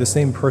belong to the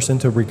same person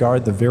to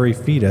regard the very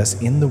fetus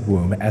in the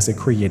womb as a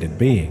created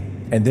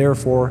being, and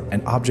therefore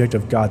an object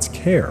of God's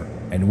care,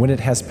 and when it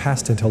has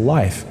passed into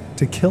life,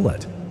 to kill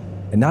it,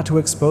 and not to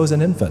expose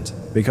an infant,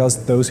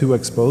 because those who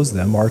expose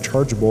them are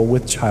chargeable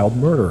with child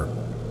murder,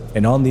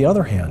 and on the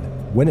other hand,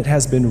 when it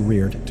has been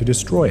reared, to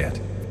destroy it.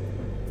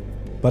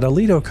 But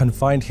Alito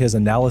confined his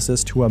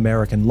analysis to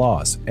American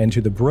laws and to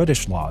the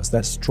British laws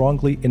that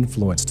strongly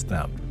influenced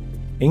them.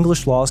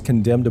 English laws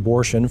condemned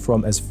abortion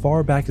from as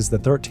far back as the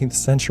 13th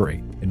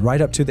century and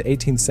right up to the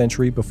 18th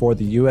century before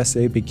the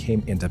USA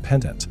became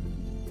independent.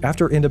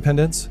 After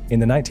independence, in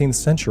the 19th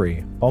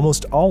century,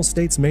 almost all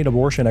states made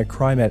abortion a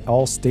crime at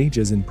all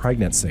stages in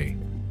pregnancy.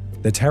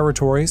 The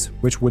territories,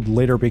 which would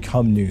later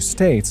become new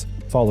states,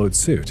 followed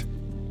suit.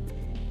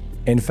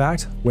 In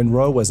fact, when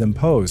Roe was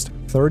imposed,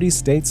 30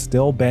 states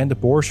still banned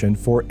abortion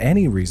for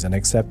any reason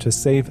except to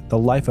save the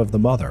life of the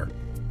mother.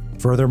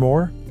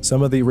 Furthermore,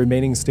 some of the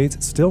remaining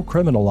states still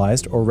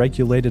criminalized or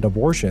regulated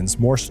abortions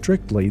more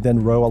strictly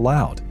than Roe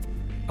allowed.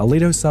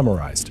 Alito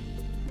summarized,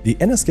 the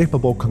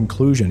inescapable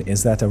conclusion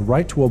is that the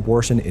right to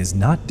abortion is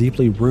not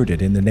deeply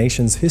rooted in the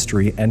nation's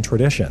history and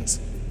traditions.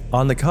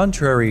 On the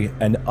contrary,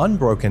 an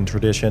unbroken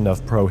tradition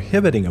of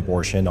prohibiting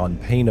abortion on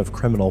pain of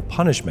criminal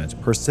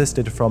punishment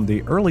persisted from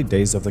the early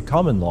days of the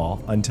common law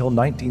until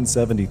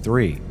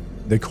 1973.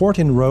 The court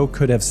in Roe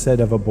could have said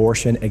of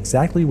abortion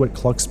exactly what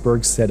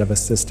Klucksberg said of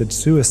assisted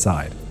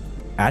suicide.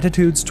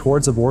 Attitudes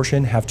towards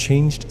abortion have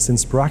changed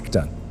since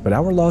Bracton, but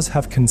our laws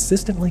have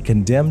consistently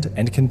condemned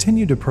and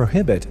continue to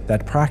prohibit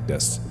that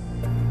practice.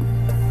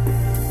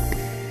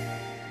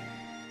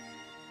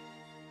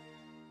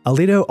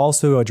 Alito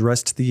also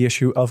addressed the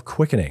issue of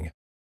quickening.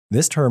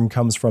 This term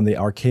comes from the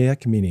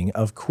archaic meaning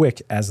of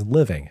quick as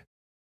living.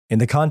 In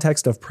the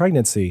context of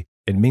pregnancy,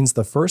 it means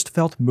the first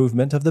felt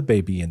movement of the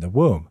baby in the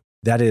womb,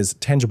 that is,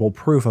 tangible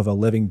proof of a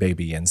living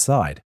baby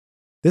inside.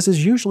 This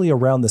is usually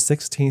around the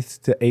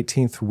 16th to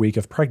 18th week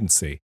of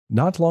pregnancy,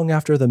 not long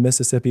after the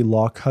Mississippi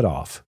law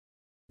cutoff.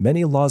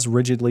 Many laws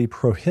rigidly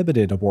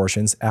prohibited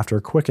abortions after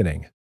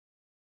quickening.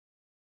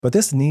 But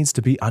this needs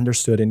to be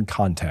understood in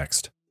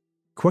context.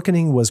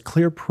 Quickening was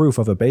clear proof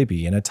of a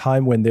baby in a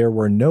time when there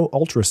were no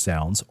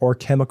ultrasounds or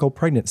chemical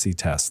pregnancy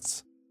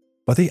tests.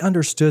 But they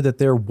understood that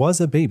there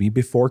was a baby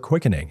before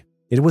quickening.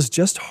 It was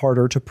just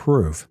harder to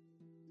prove.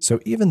 So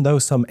even though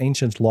some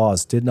ancient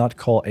laws did not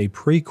call a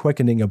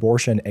pre-quickening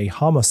abortion a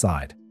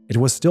homicide, it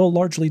was still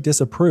largely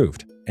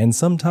disapproved and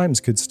sometimes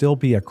could still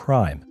be a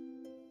crime.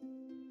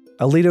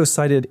 Alito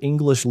cited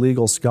English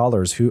legal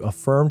scholars who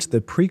affirmed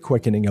that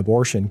pre-quickening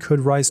abortion could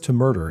rise to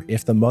murder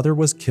if the mother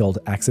was killed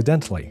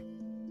accidentally.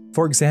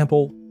 For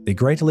example, the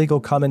great legal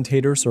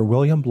commentator Sir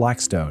William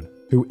Blackstone,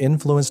 who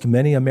influenced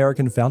many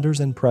American founders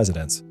and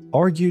presidents,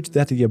 argued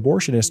that the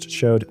abortionist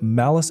showed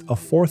malice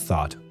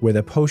aforethought with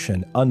a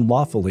potion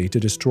unlawfully to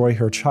destroy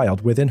her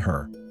child within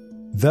her.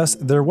 Thus,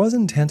 there was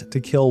intent to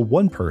kill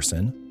one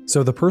person,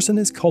 so the person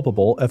is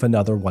culpable if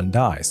another one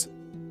dies.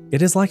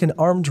 It is like an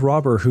armed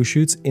robber who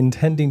shoots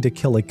intending to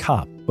kill a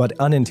cop, but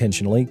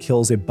unintentionally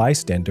kills a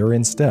bystander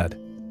instead.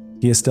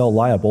 He is still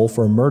liable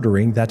for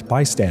murdering that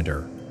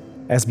bystander.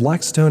 As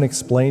Blackstone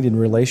explained in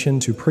relation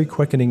to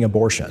pre-quickening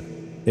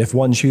abortion, if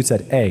one shoots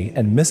at A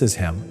and misses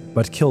him,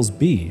 but kills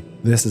B,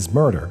 this is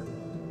murder,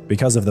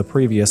 because of the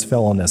previous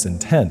felonious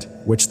intent,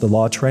 which the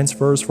law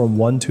transfers from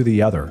one to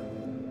the other.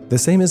 The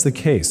same is the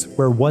case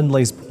where one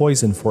lays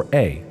poison for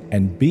A,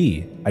 and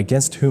B,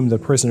 against whom the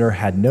prisoner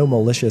had no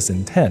malicious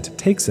intent,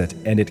 takes it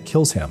and it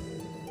kills him.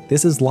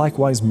 This is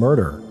likewise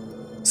murder.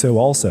 So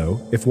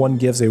also, if one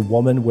gives a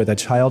woman with a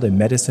child a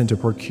medicine to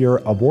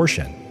procure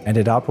abortion, and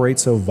it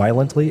operates so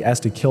violently as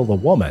to kill the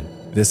woman,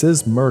 this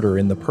is murder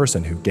in the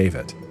person who gave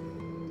it.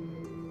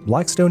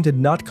 Blackstone did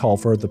not call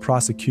for the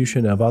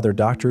prosecution of other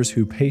doctors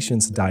whose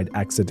patients died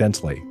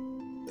accidentally.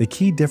 The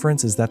key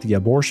difference is that the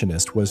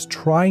abortionist was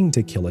trying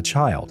to kill a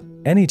child,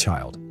 any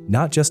child,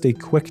 not just a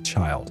quick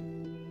child.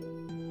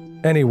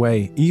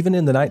 Anyway, even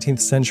in the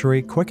 19th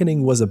century,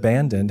 quickening was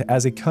abandoned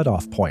as a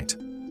cutoff point.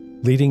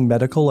 Leading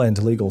medical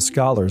and legal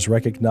scholars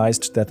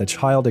recognized that the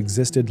child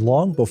existed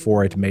long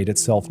before it made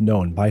itself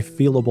known by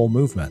feelable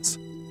movements.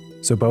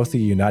 So both the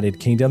United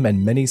Kingdom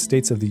and many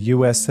states of the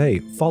USA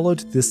followed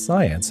this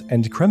science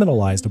and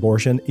criminalized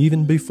abortion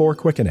even before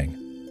quickening.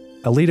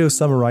 Alito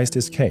summarized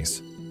his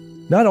case.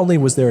 Not only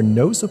was there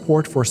no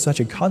support for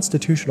such a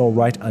constitutional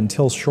right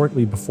until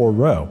shortly before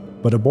Roe,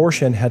 but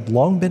abortion had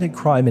long been a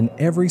crime in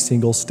every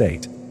single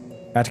state.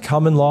 At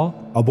common law,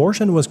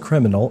 abortion was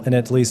criminal in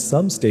at least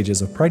some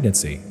stages of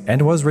pregnancy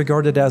and was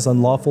regarded as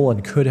unlawful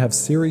and could have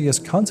serious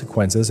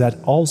consequences at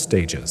all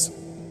stages.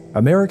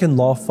 American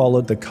law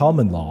followed the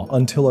common law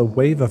until a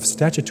wave of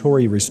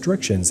statutory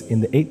restrictions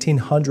in the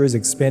 1800s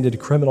expanded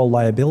criminal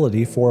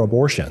liability for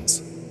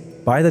abortions.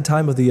 By the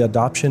time of the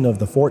adoption of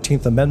the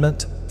 14th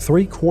Amendment,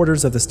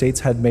 3/4 of the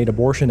states had made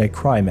abortion a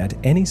crime at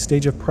any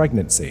stage of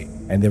pregnancy,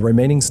 and the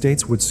remaining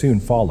states would soon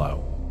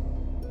follow.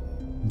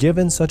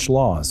 Given such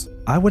laws,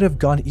 I would have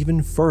gone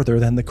even further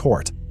than the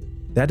court.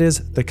 That is,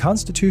 the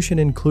Constitution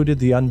included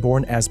the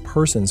unborn as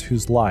persons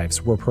whose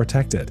lives were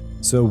protected,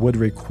 so would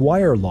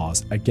require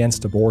laws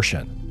against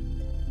abortion.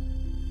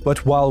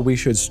 But while we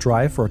should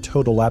strive for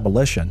total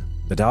abolition,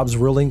 the Dobbs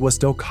ruling was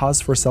still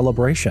cause for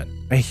celebration,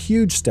 a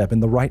huge step in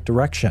the right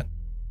direction.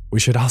 We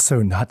should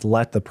also not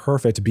let the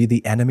perfect be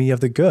the enemy of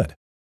the good.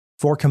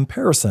 For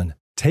comparison,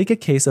 take a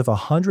case of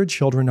 100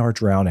 children are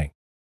drowning,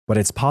 but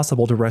it's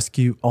possible to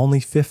rescue only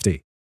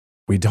 50.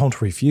 We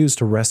don't refuse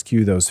to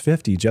rescue those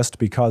 50 just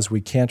because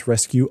we can't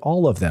rescue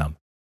all of them.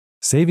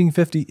 Saving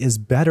 50 is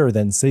better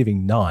than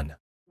saving none.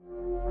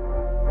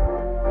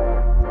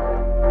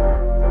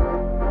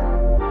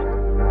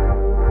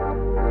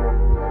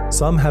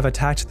 Some have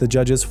attacked the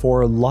judges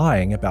for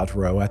lying about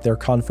Roe at their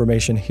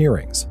confirmation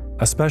hearings,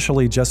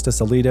 especially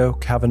Justice Alito,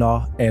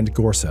 Kavanaugh, and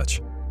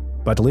Gorsuch.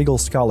 But legal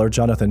scholar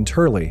Jonathan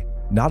Turley,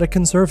 not a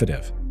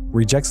conservative,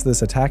 rejects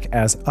this attack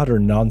as utter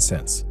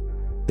nonsense.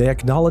 They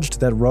acknowledged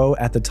that Roe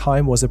at the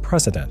time was a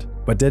precedent,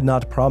 but did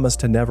not promise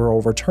to never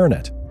overturn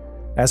it.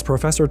 As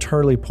Professor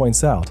Turley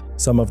points out,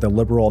 some of the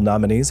liberal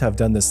nominees have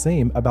done the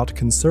same about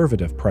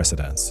conservative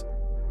precedents.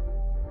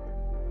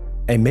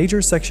 A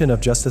major section of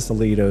Justice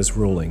Alito's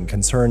ruling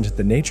concerned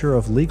the nature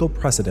of legal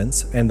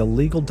precedents and the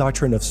legal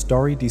doctrine of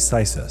stare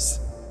decisis.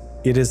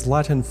 It is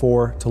Latin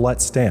for to let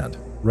stand,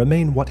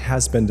 remain what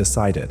has been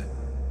decided.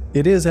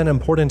 It is an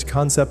important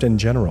concept in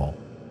general.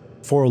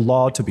 For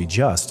law to be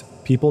just,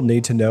 people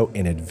need to know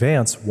in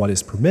advance what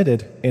is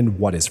permitted and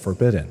what is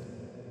forbidden.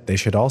 They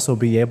should also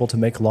be able to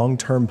make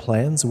long-term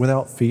plans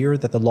without fear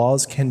that the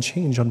laws can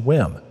change on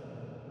whim.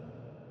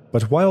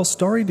 But while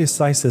stare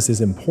decisis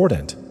is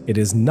important, it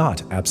is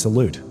not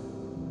absolute.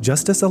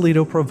 Justice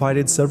Alito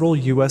provided several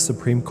U.S.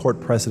 Supreme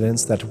Court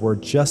precedents that were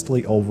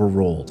justly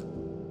overruled.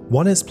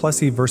 One is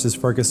Plessy v.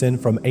 Ferguson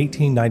from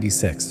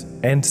 1896,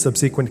 and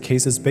subsequent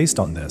cases based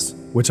on this,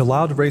 which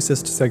allowed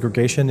racist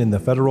segregation in the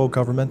federal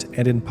government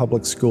and in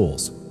public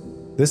schools.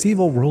 This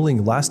evil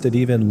ruling lasted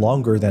even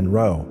longer than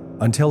Roe,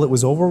 until it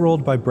was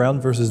overruled by Brown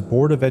v.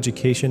 Board of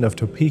Education of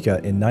Topeka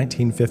in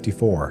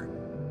 1954.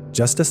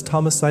 Justice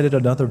Thomas cited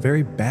another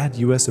very bad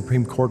U.S.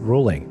 Supreme Court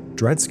ruling,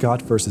 Dred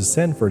Scott v.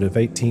 Sanford of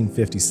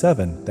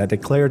 1857, that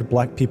declared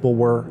black people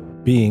were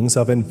beings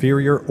of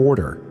inferior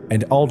order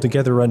and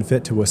altogether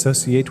unfit to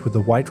associate with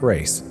the white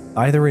race,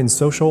 either in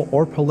social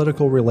or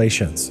political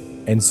relations,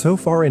 and so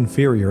far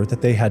inferior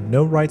that they had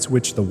no rights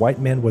which the white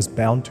man was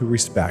bound to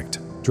respect.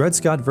 Dred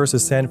Scott v.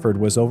 Sanford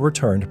was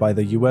overturned by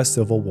the U.S.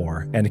 Civil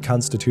War and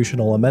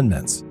constitutional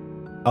amendments.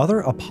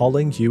 Other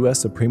appalling U.S.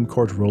 Supreme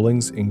Court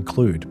rulings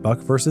include Buck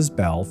v.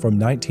 Bell from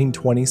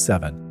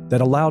 1927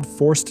 that allowed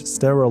forced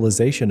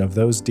sterilization of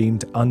those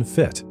deemed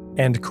unfit,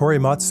 and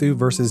Korematsu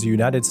v.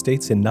 United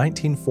States in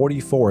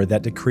 1944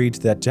 that decreed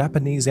that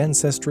Japanese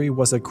ancestry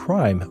was a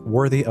crime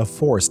worthy of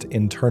forced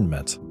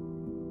internment.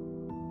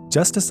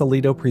 Justice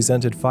Alito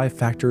presented 5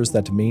 factors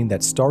that mean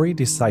that stare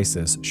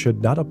decisis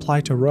should not apply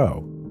to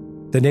Roe: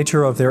 the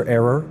nature of their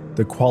error,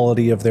 the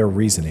quality of their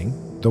reasoning,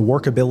 the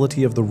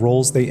workability of the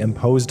rules they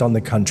imposed on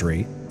the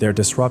country, their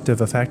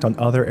disruptive effect on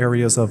other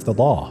areas of the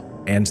law,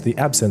 and the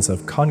absence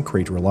of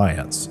concrete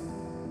reliance.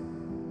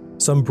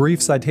 Some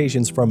brief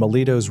citations from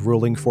Alito's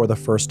ruling for the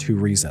first 2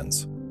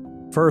 reasons.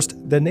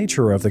 First, the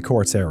nature of the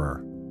court's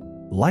error.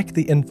 Like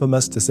the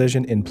infamous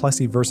decision in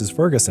Plessy v.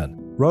 Ferguson,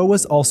 Roe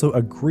was also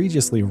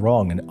egregiously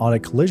wrong and on a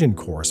collision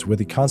course with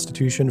the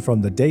Constitution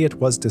from the day it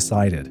was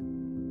decided.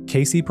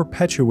 Casey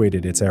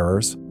perpetuated its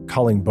errors,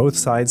 calling both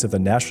sides of the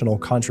national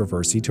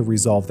controversy to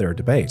resolve their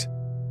debate.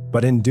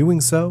 But in doing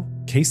so,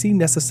 Casey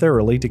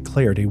necessarily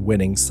declared a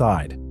winning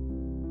side.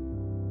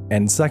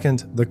 And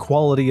second, the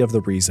quality of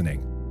the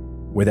reasoning.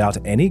 Without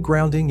any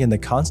grounding in the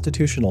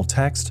constitutional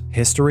text,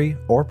 history,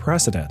 or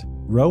precedent,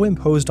 Roe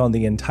imposed on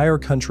the entire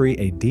country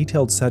a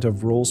detailed set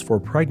of rules for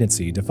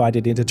pregnancy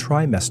divided into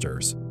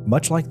trimesters,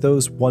 much like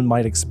those one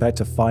might expect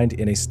to find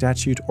in a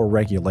statute or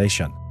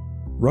regulation.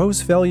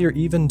 Roe's failure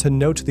even to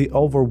note the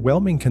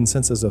overwhelming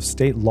consensus of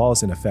state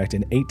laws in effect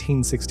in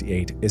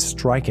 1868 is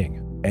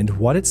striking, and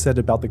what it said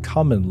about the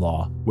common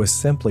law was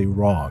simply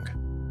wrong.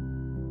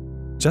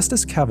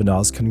 Justice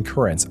Kavanaugh's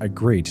concurrence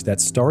agreed that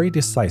stare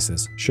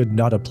decisis should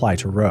not apply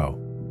to Roe.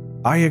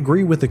 I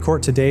agree with the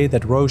court today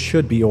that Roe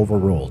should be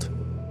overruled.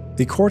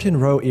 The court in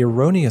Roe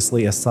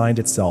erroneously assigned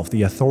itself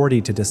the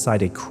authority to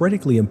decide a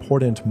critically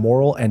important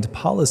moral and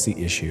policy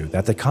issue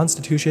that the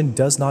Constitution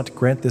does not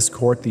grant this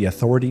court the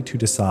authority to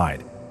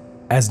decide.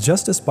 As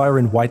Justice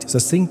Byron White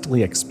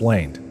succinctly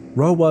explained,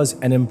 Roe was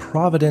an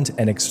improvident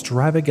and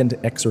extravagant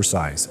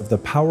exercise of the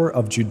power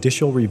of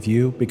judicial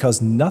review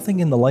because nothing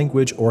in the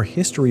language or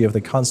history of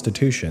the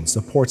Constitution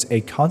supports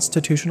a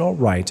constitutional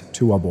right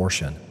to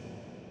abortion.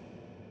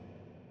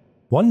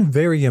 One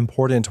very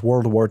important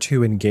World War II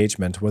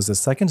engagement was the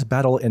Second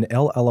Battle in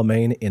El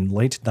Alamein in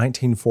late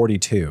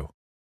 1942.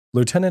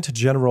 Lieutenant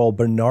General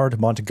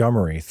Bernard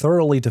Montgomery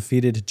thoroughly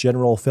defeated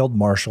General Field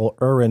Marshal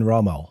Erwin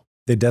Rommel,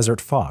 the Desert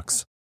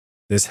Fox.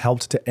 This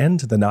helped to end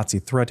the Nazi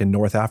threat in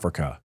North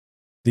Africa.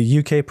 The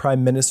UK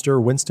Prime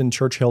Minister Winston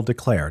Churchill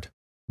declared,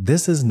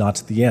 "This is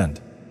not the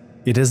end.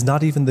 It is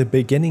not even the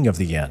beginning of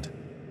the end.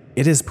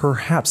 It is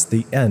perhaps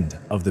the end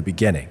of the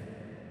beginning."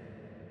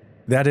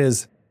 That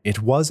is,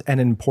 it was an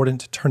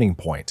important turning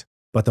point,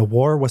 but the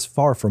war was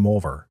far from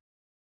over.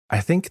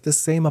 I think the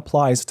same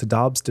applies to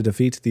Dobbs to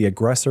defeat the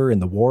aggressor in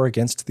the war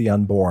against the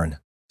unborn,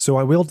 so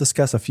I will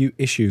discuss a few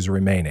issues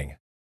remaining.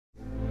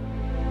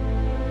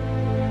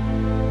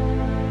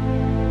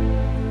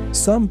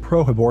 Some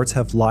pro-aborts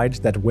have lied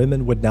that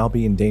women would now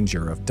be in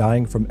danger of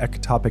dying from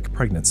ectopic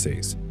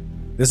pregnancies.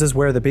 This is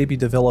where the baby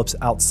develops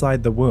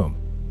outside the womb.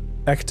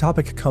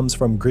 Ectopic comes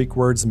from Greek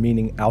words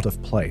meaning out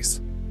of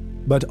place.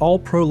 But all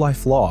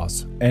pro-life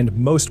laws, and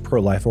most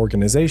pro-life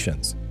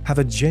organizations, have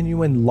a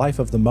genuine life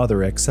of the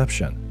mother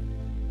exception.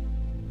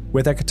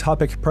 With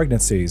ectopic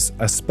pregnancies,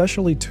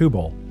 especially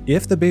tubal,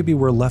 if the baby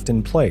were left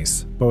in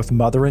place, both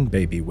mother and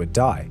baby would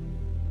die.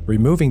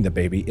 Removing the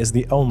baby is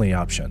the only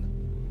option.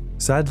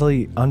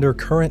 Sadly, under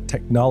current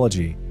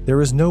technology,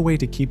 there is no way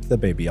to keep the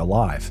baby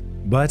alive.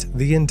 But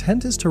the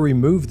intent is to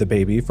remove the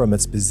baby from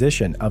its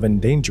position of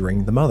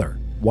endangering the mother,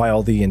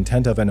 while the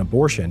intent of an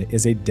abortion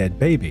is a dead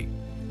baby.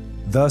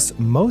 Thus,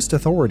 most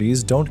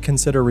authorities don't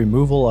consider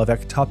removal of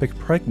ectopic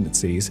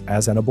pregnancies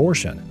as an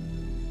abortion.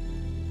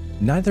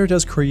 Neither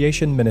does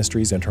Creation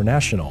Ministries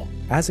International,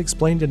 as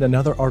explained in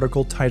another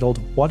article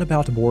titled, "What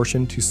About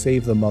Abortion to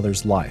Save the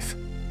Mother's Life?"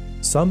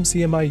 Some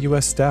CMI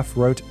US staff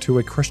wrote to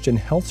a Christian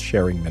health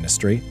sharing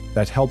ministry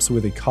that helps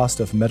with the cost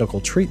of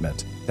medical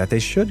treatment that they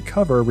should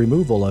cover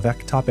removal of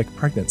ectopic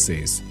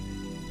pregnancies.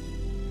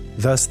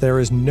 Thus, there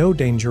is no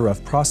danger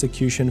of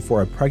prosecution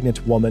for a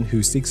pregnant woman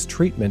who seeks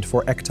treatment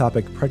for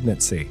ectopic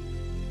pregnancy.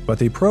 But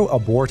the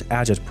pro-abort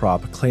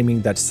agitprop claiming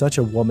that such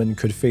a woman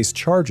could face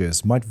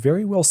charges might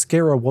very well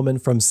scare a woman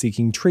from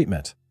seeking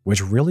treatment,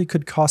 which really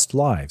could cost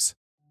lives.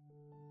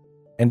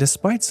 And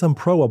despite some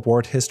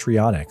pro-abort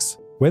histrionics,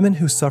 women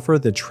who suffer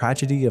the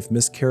tragedy of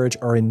miscarriage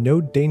are in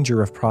no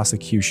danger of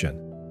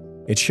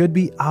prosecution. It should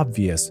be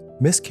obvious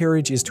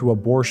miscarriage is to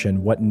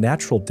abortion what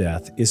natural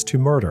death is to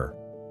murder.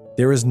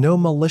 There is no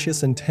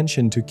malicious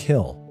intention to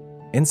kill.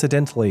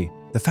 Incidentally,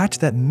 the fact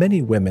that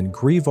many women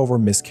grieve over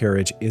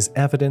miscarriage is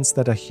evidence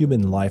that a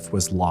human life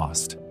was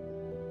lost.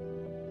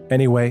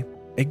 Anyway,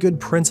 a good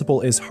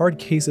principle is hard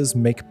cases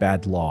make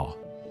bad law.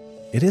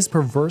 It is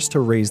perverse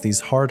to raise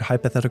these hard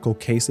hypothetical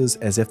cases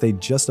as if they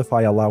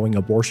justify allowing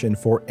abortion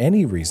for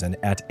any reason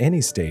at any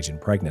stage in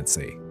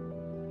pregnancy.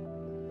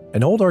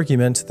 An old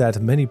argument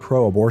that many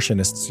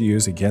pro-abortionists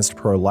use against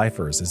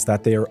pro-lifers is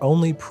that they are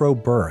only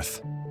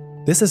pro-birth.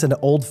 This is an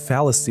old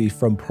fallacy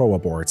from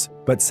pro-aborts,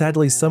 but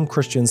sadly some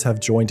Christians have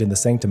joined in the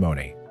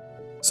sanctimony.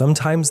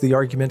 Sometimes the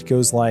argument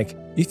goes like,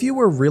 if you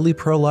were really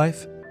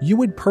pro-life, you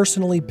would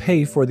personally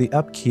pay for the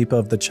upkeep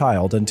of the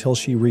child until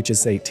she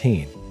reaches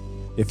 18.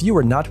 If you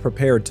are not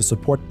prepared to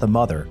support the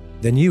mother,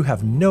 then you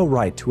have no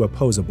right to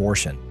oppose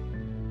abortion.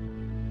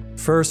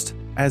 First,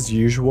 as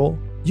usual,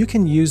 you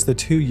can use the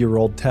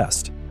 2-year-old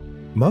test.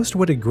 Most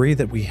would agree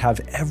that we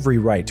have every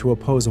right to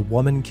oppose a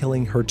woman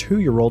killing her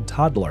 2-year-old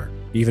toddler,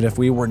 even if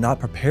we were not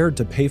prepared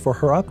to pay for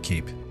her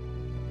upkeep.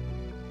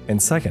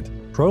 And second,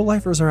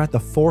 pro-lifers are at the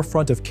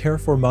forefront of care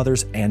for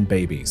mothers and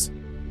babies.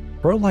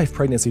 Pro-life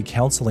pregnancy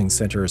counseling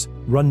centers,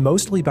 run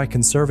mostly by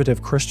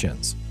conservative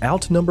Christians,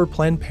 outnumber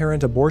Planned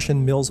Parenthood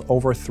abortion mills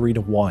over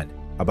 3-1,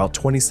 about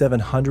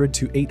 2,700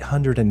 to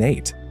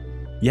 808.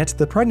 Yet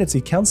the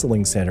pregnancy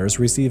counseling centers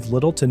receive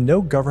little to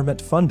no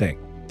government funding,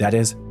 that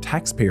is,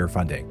 taxpayer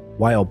funding,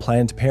 while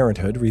Planned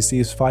Parenthood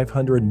receives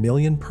 $500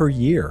 million per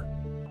year.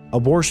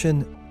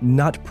 Abortion,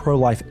 not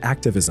pro-life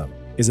activism,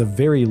 is a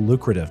very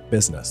lucrative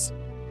business.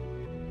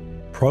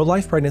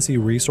 Pro-life pregnancy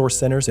resource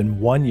centers in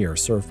 1 year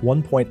serve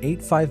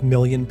 1.85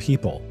 million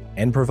people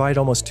and provide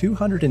almost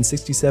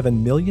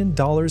 $267 million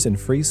in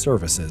free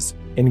services,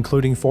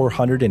 including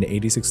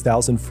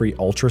 486,000 free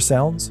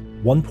ultrasounds,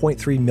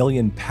 1.3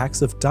 million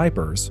packs of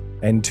diapers,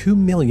 and 2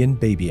 million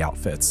baby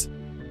outfits.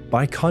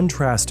 By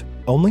contrast,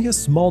 only a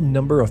small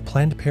number of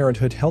Planned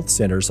Parenthood health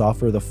centers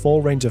offer the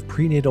full range of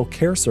prenatal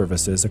care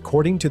services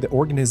according to the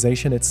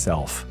organization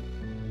itself.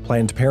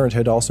 Planned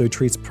Parenthood also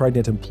treats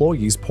pregnant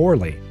employees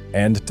poorly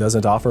and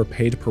doesn't offer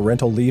paid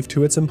parental leave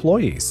to its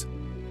employees.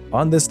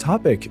 On this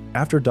topic,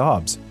 after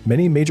Dobbs,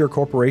 many major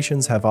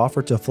corporations have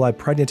offered to fly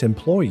pregnant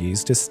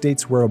employees to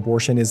states where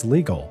abortion is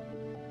legal.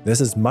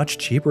 This is much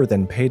cheaper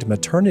than paid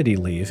maternity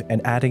leave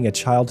and adding a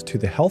child to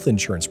the health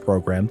insurance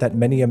program that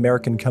many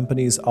American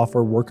companies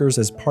offer workers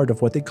as part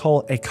of what they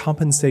call a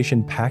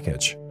compensation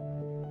package.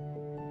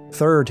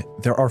 Third,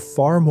 there are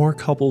far more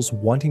couples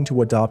wanting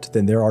to adopt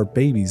than there are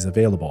babies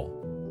available.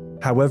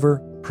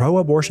 However,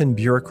 pro-abortion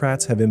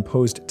bureaucrats have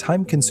imposed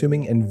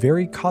time-consuming and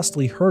very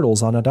costly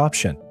hurdles on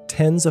adoption,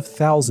 tens of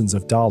thousands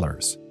of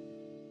dollars.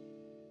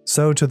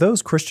 So to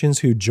those Christians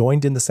who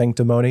joined in the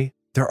sanctimony,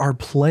 there are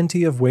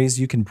plenty of ways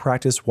you can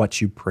practice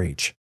what you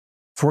preach.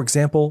 For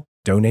example,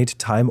 donate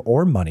time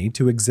or money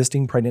to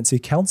existing pregnancy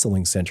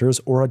counseling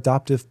centers or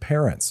adoptive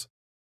parents.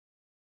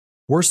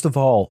 Worst of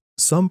all,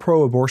 some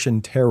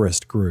pro-abortion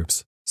terrorist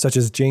groups, such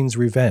as Jane's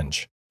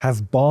Revenge,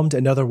 have bombed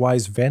and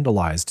otherwise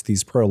vandalized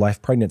these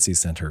pro-life pregnancy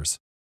centers.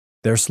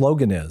 Their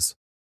slogan is,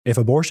 "If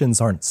abortions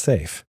aren't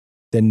safe,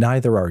 then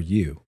neither are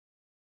you."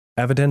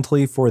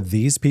 Evidently, for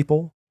these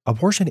people,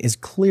 abortion is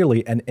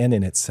clearly an end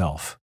in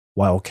itself,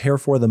 while care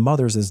for the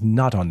mothers is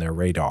not on their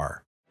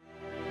radar.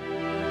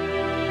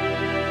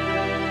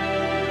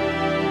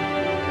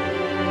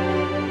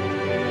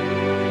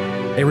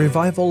 A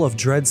revival of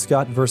Dred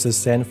Scott vs.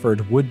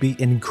 Sanford would be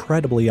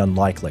incredibly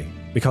unlikely,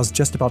 because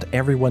just about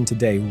everyone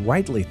today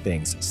rightly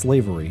thinks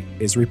slavery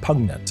is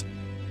repugnant.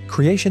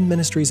 Creation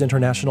Ministries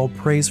International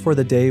prays for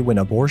the day when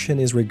abortion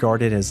is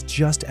regarded as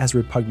just as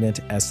repugnant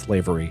as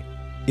slavery,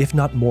 if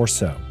not more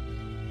so.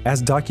 As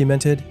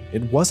documented,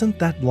 it wasn't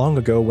that long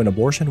ago when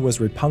abortion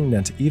was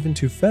repugnant even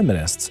to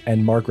feminists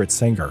and Margaret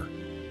Sanger.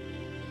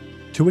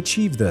 To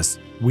achieve this,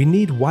 we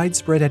need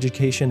widespread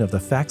education of the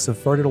facts of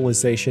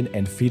fertilization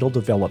and fetal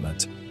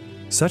development.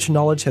 Such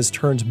knowledge has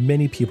turned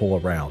many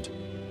people around.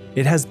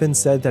 It has been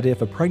said that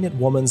if a pregnant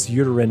woman's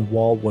uterine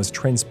wall was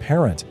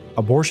transparent,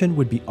 abortion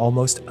would be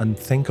almost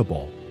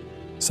unthinkable.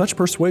 Such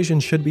persuasion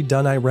should be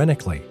done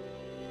ironically.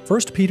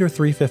 1 Peter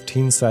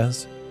 3:15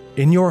 says,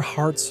 "In your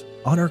hearts,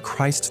 honor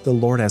Christ the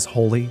Lord as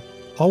holy,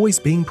 always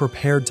being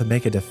prepared to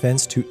make a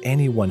defense to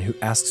anyone who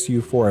asks you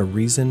for a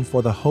reason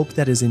for the hope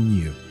that is in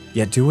you,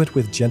 yet do it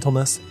with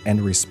gentleness and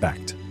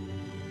respect."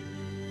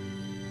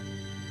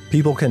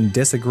 People can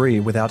disagree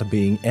without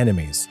being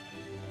enemies.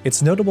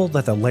 It's notable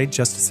that the late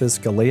Justices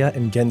Scalia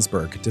and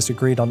Ginsburg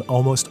disagreed on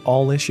almost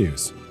all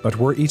issues, but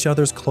were each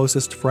other's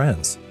closest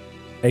friends.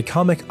 A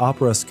comic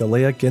opera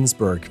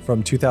Scalia-Ginsburg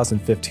from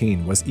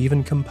 2015 was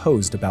even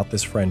composed about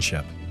this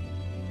friendship.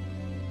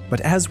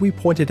 But as we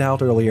pointed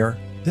out earlier,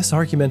 This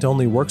argument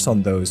only works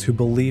on those who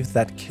believe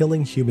that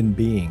killing human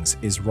beings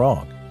is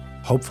wrong,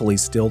 hopefully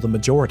still the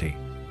majority.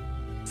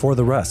 For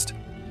the rest,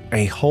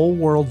 a whole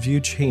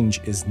worldview change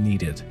is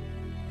needed.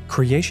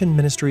 Creation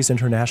Ministries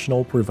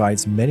International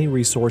provides many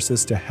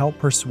resources to help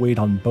persuade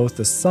on both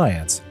the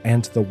science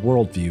and the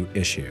worldview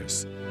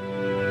issues.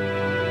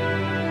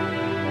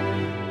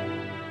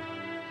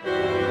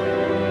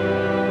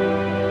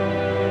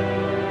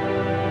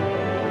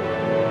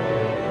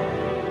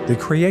 The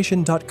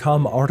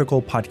Creation.com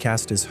article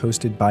podcast is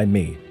hosted by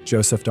me,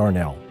 Joseph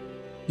Darnell.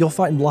 You'll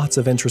find lots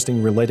of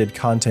interesting related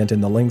content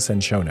in the links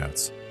and show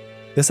notes.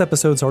 This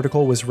episode's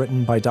article was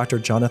written by Dr.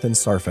 Jonathan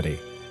Sarfati.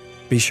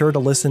 Be sure to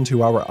listen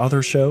to our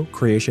other show,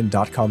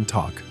 Creation.com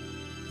Talk.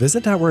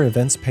 Visit our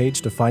events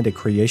page to find a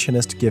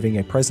creationist giving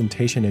a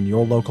presentation in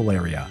your local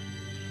area.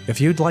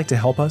 If you'd like to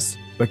help us,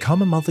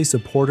 become a monthly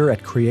supporter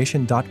at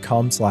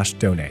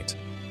Creation.com/donate.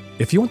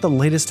 If you want the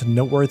latest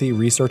noteworthy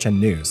research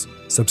and news,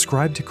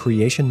 subscribe to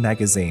Creation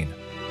Magazine.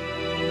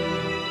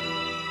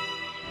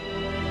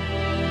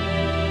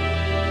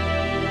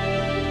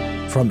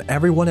 From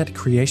everyone at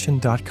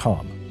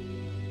Creation.com,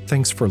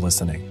 thanks for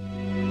listening.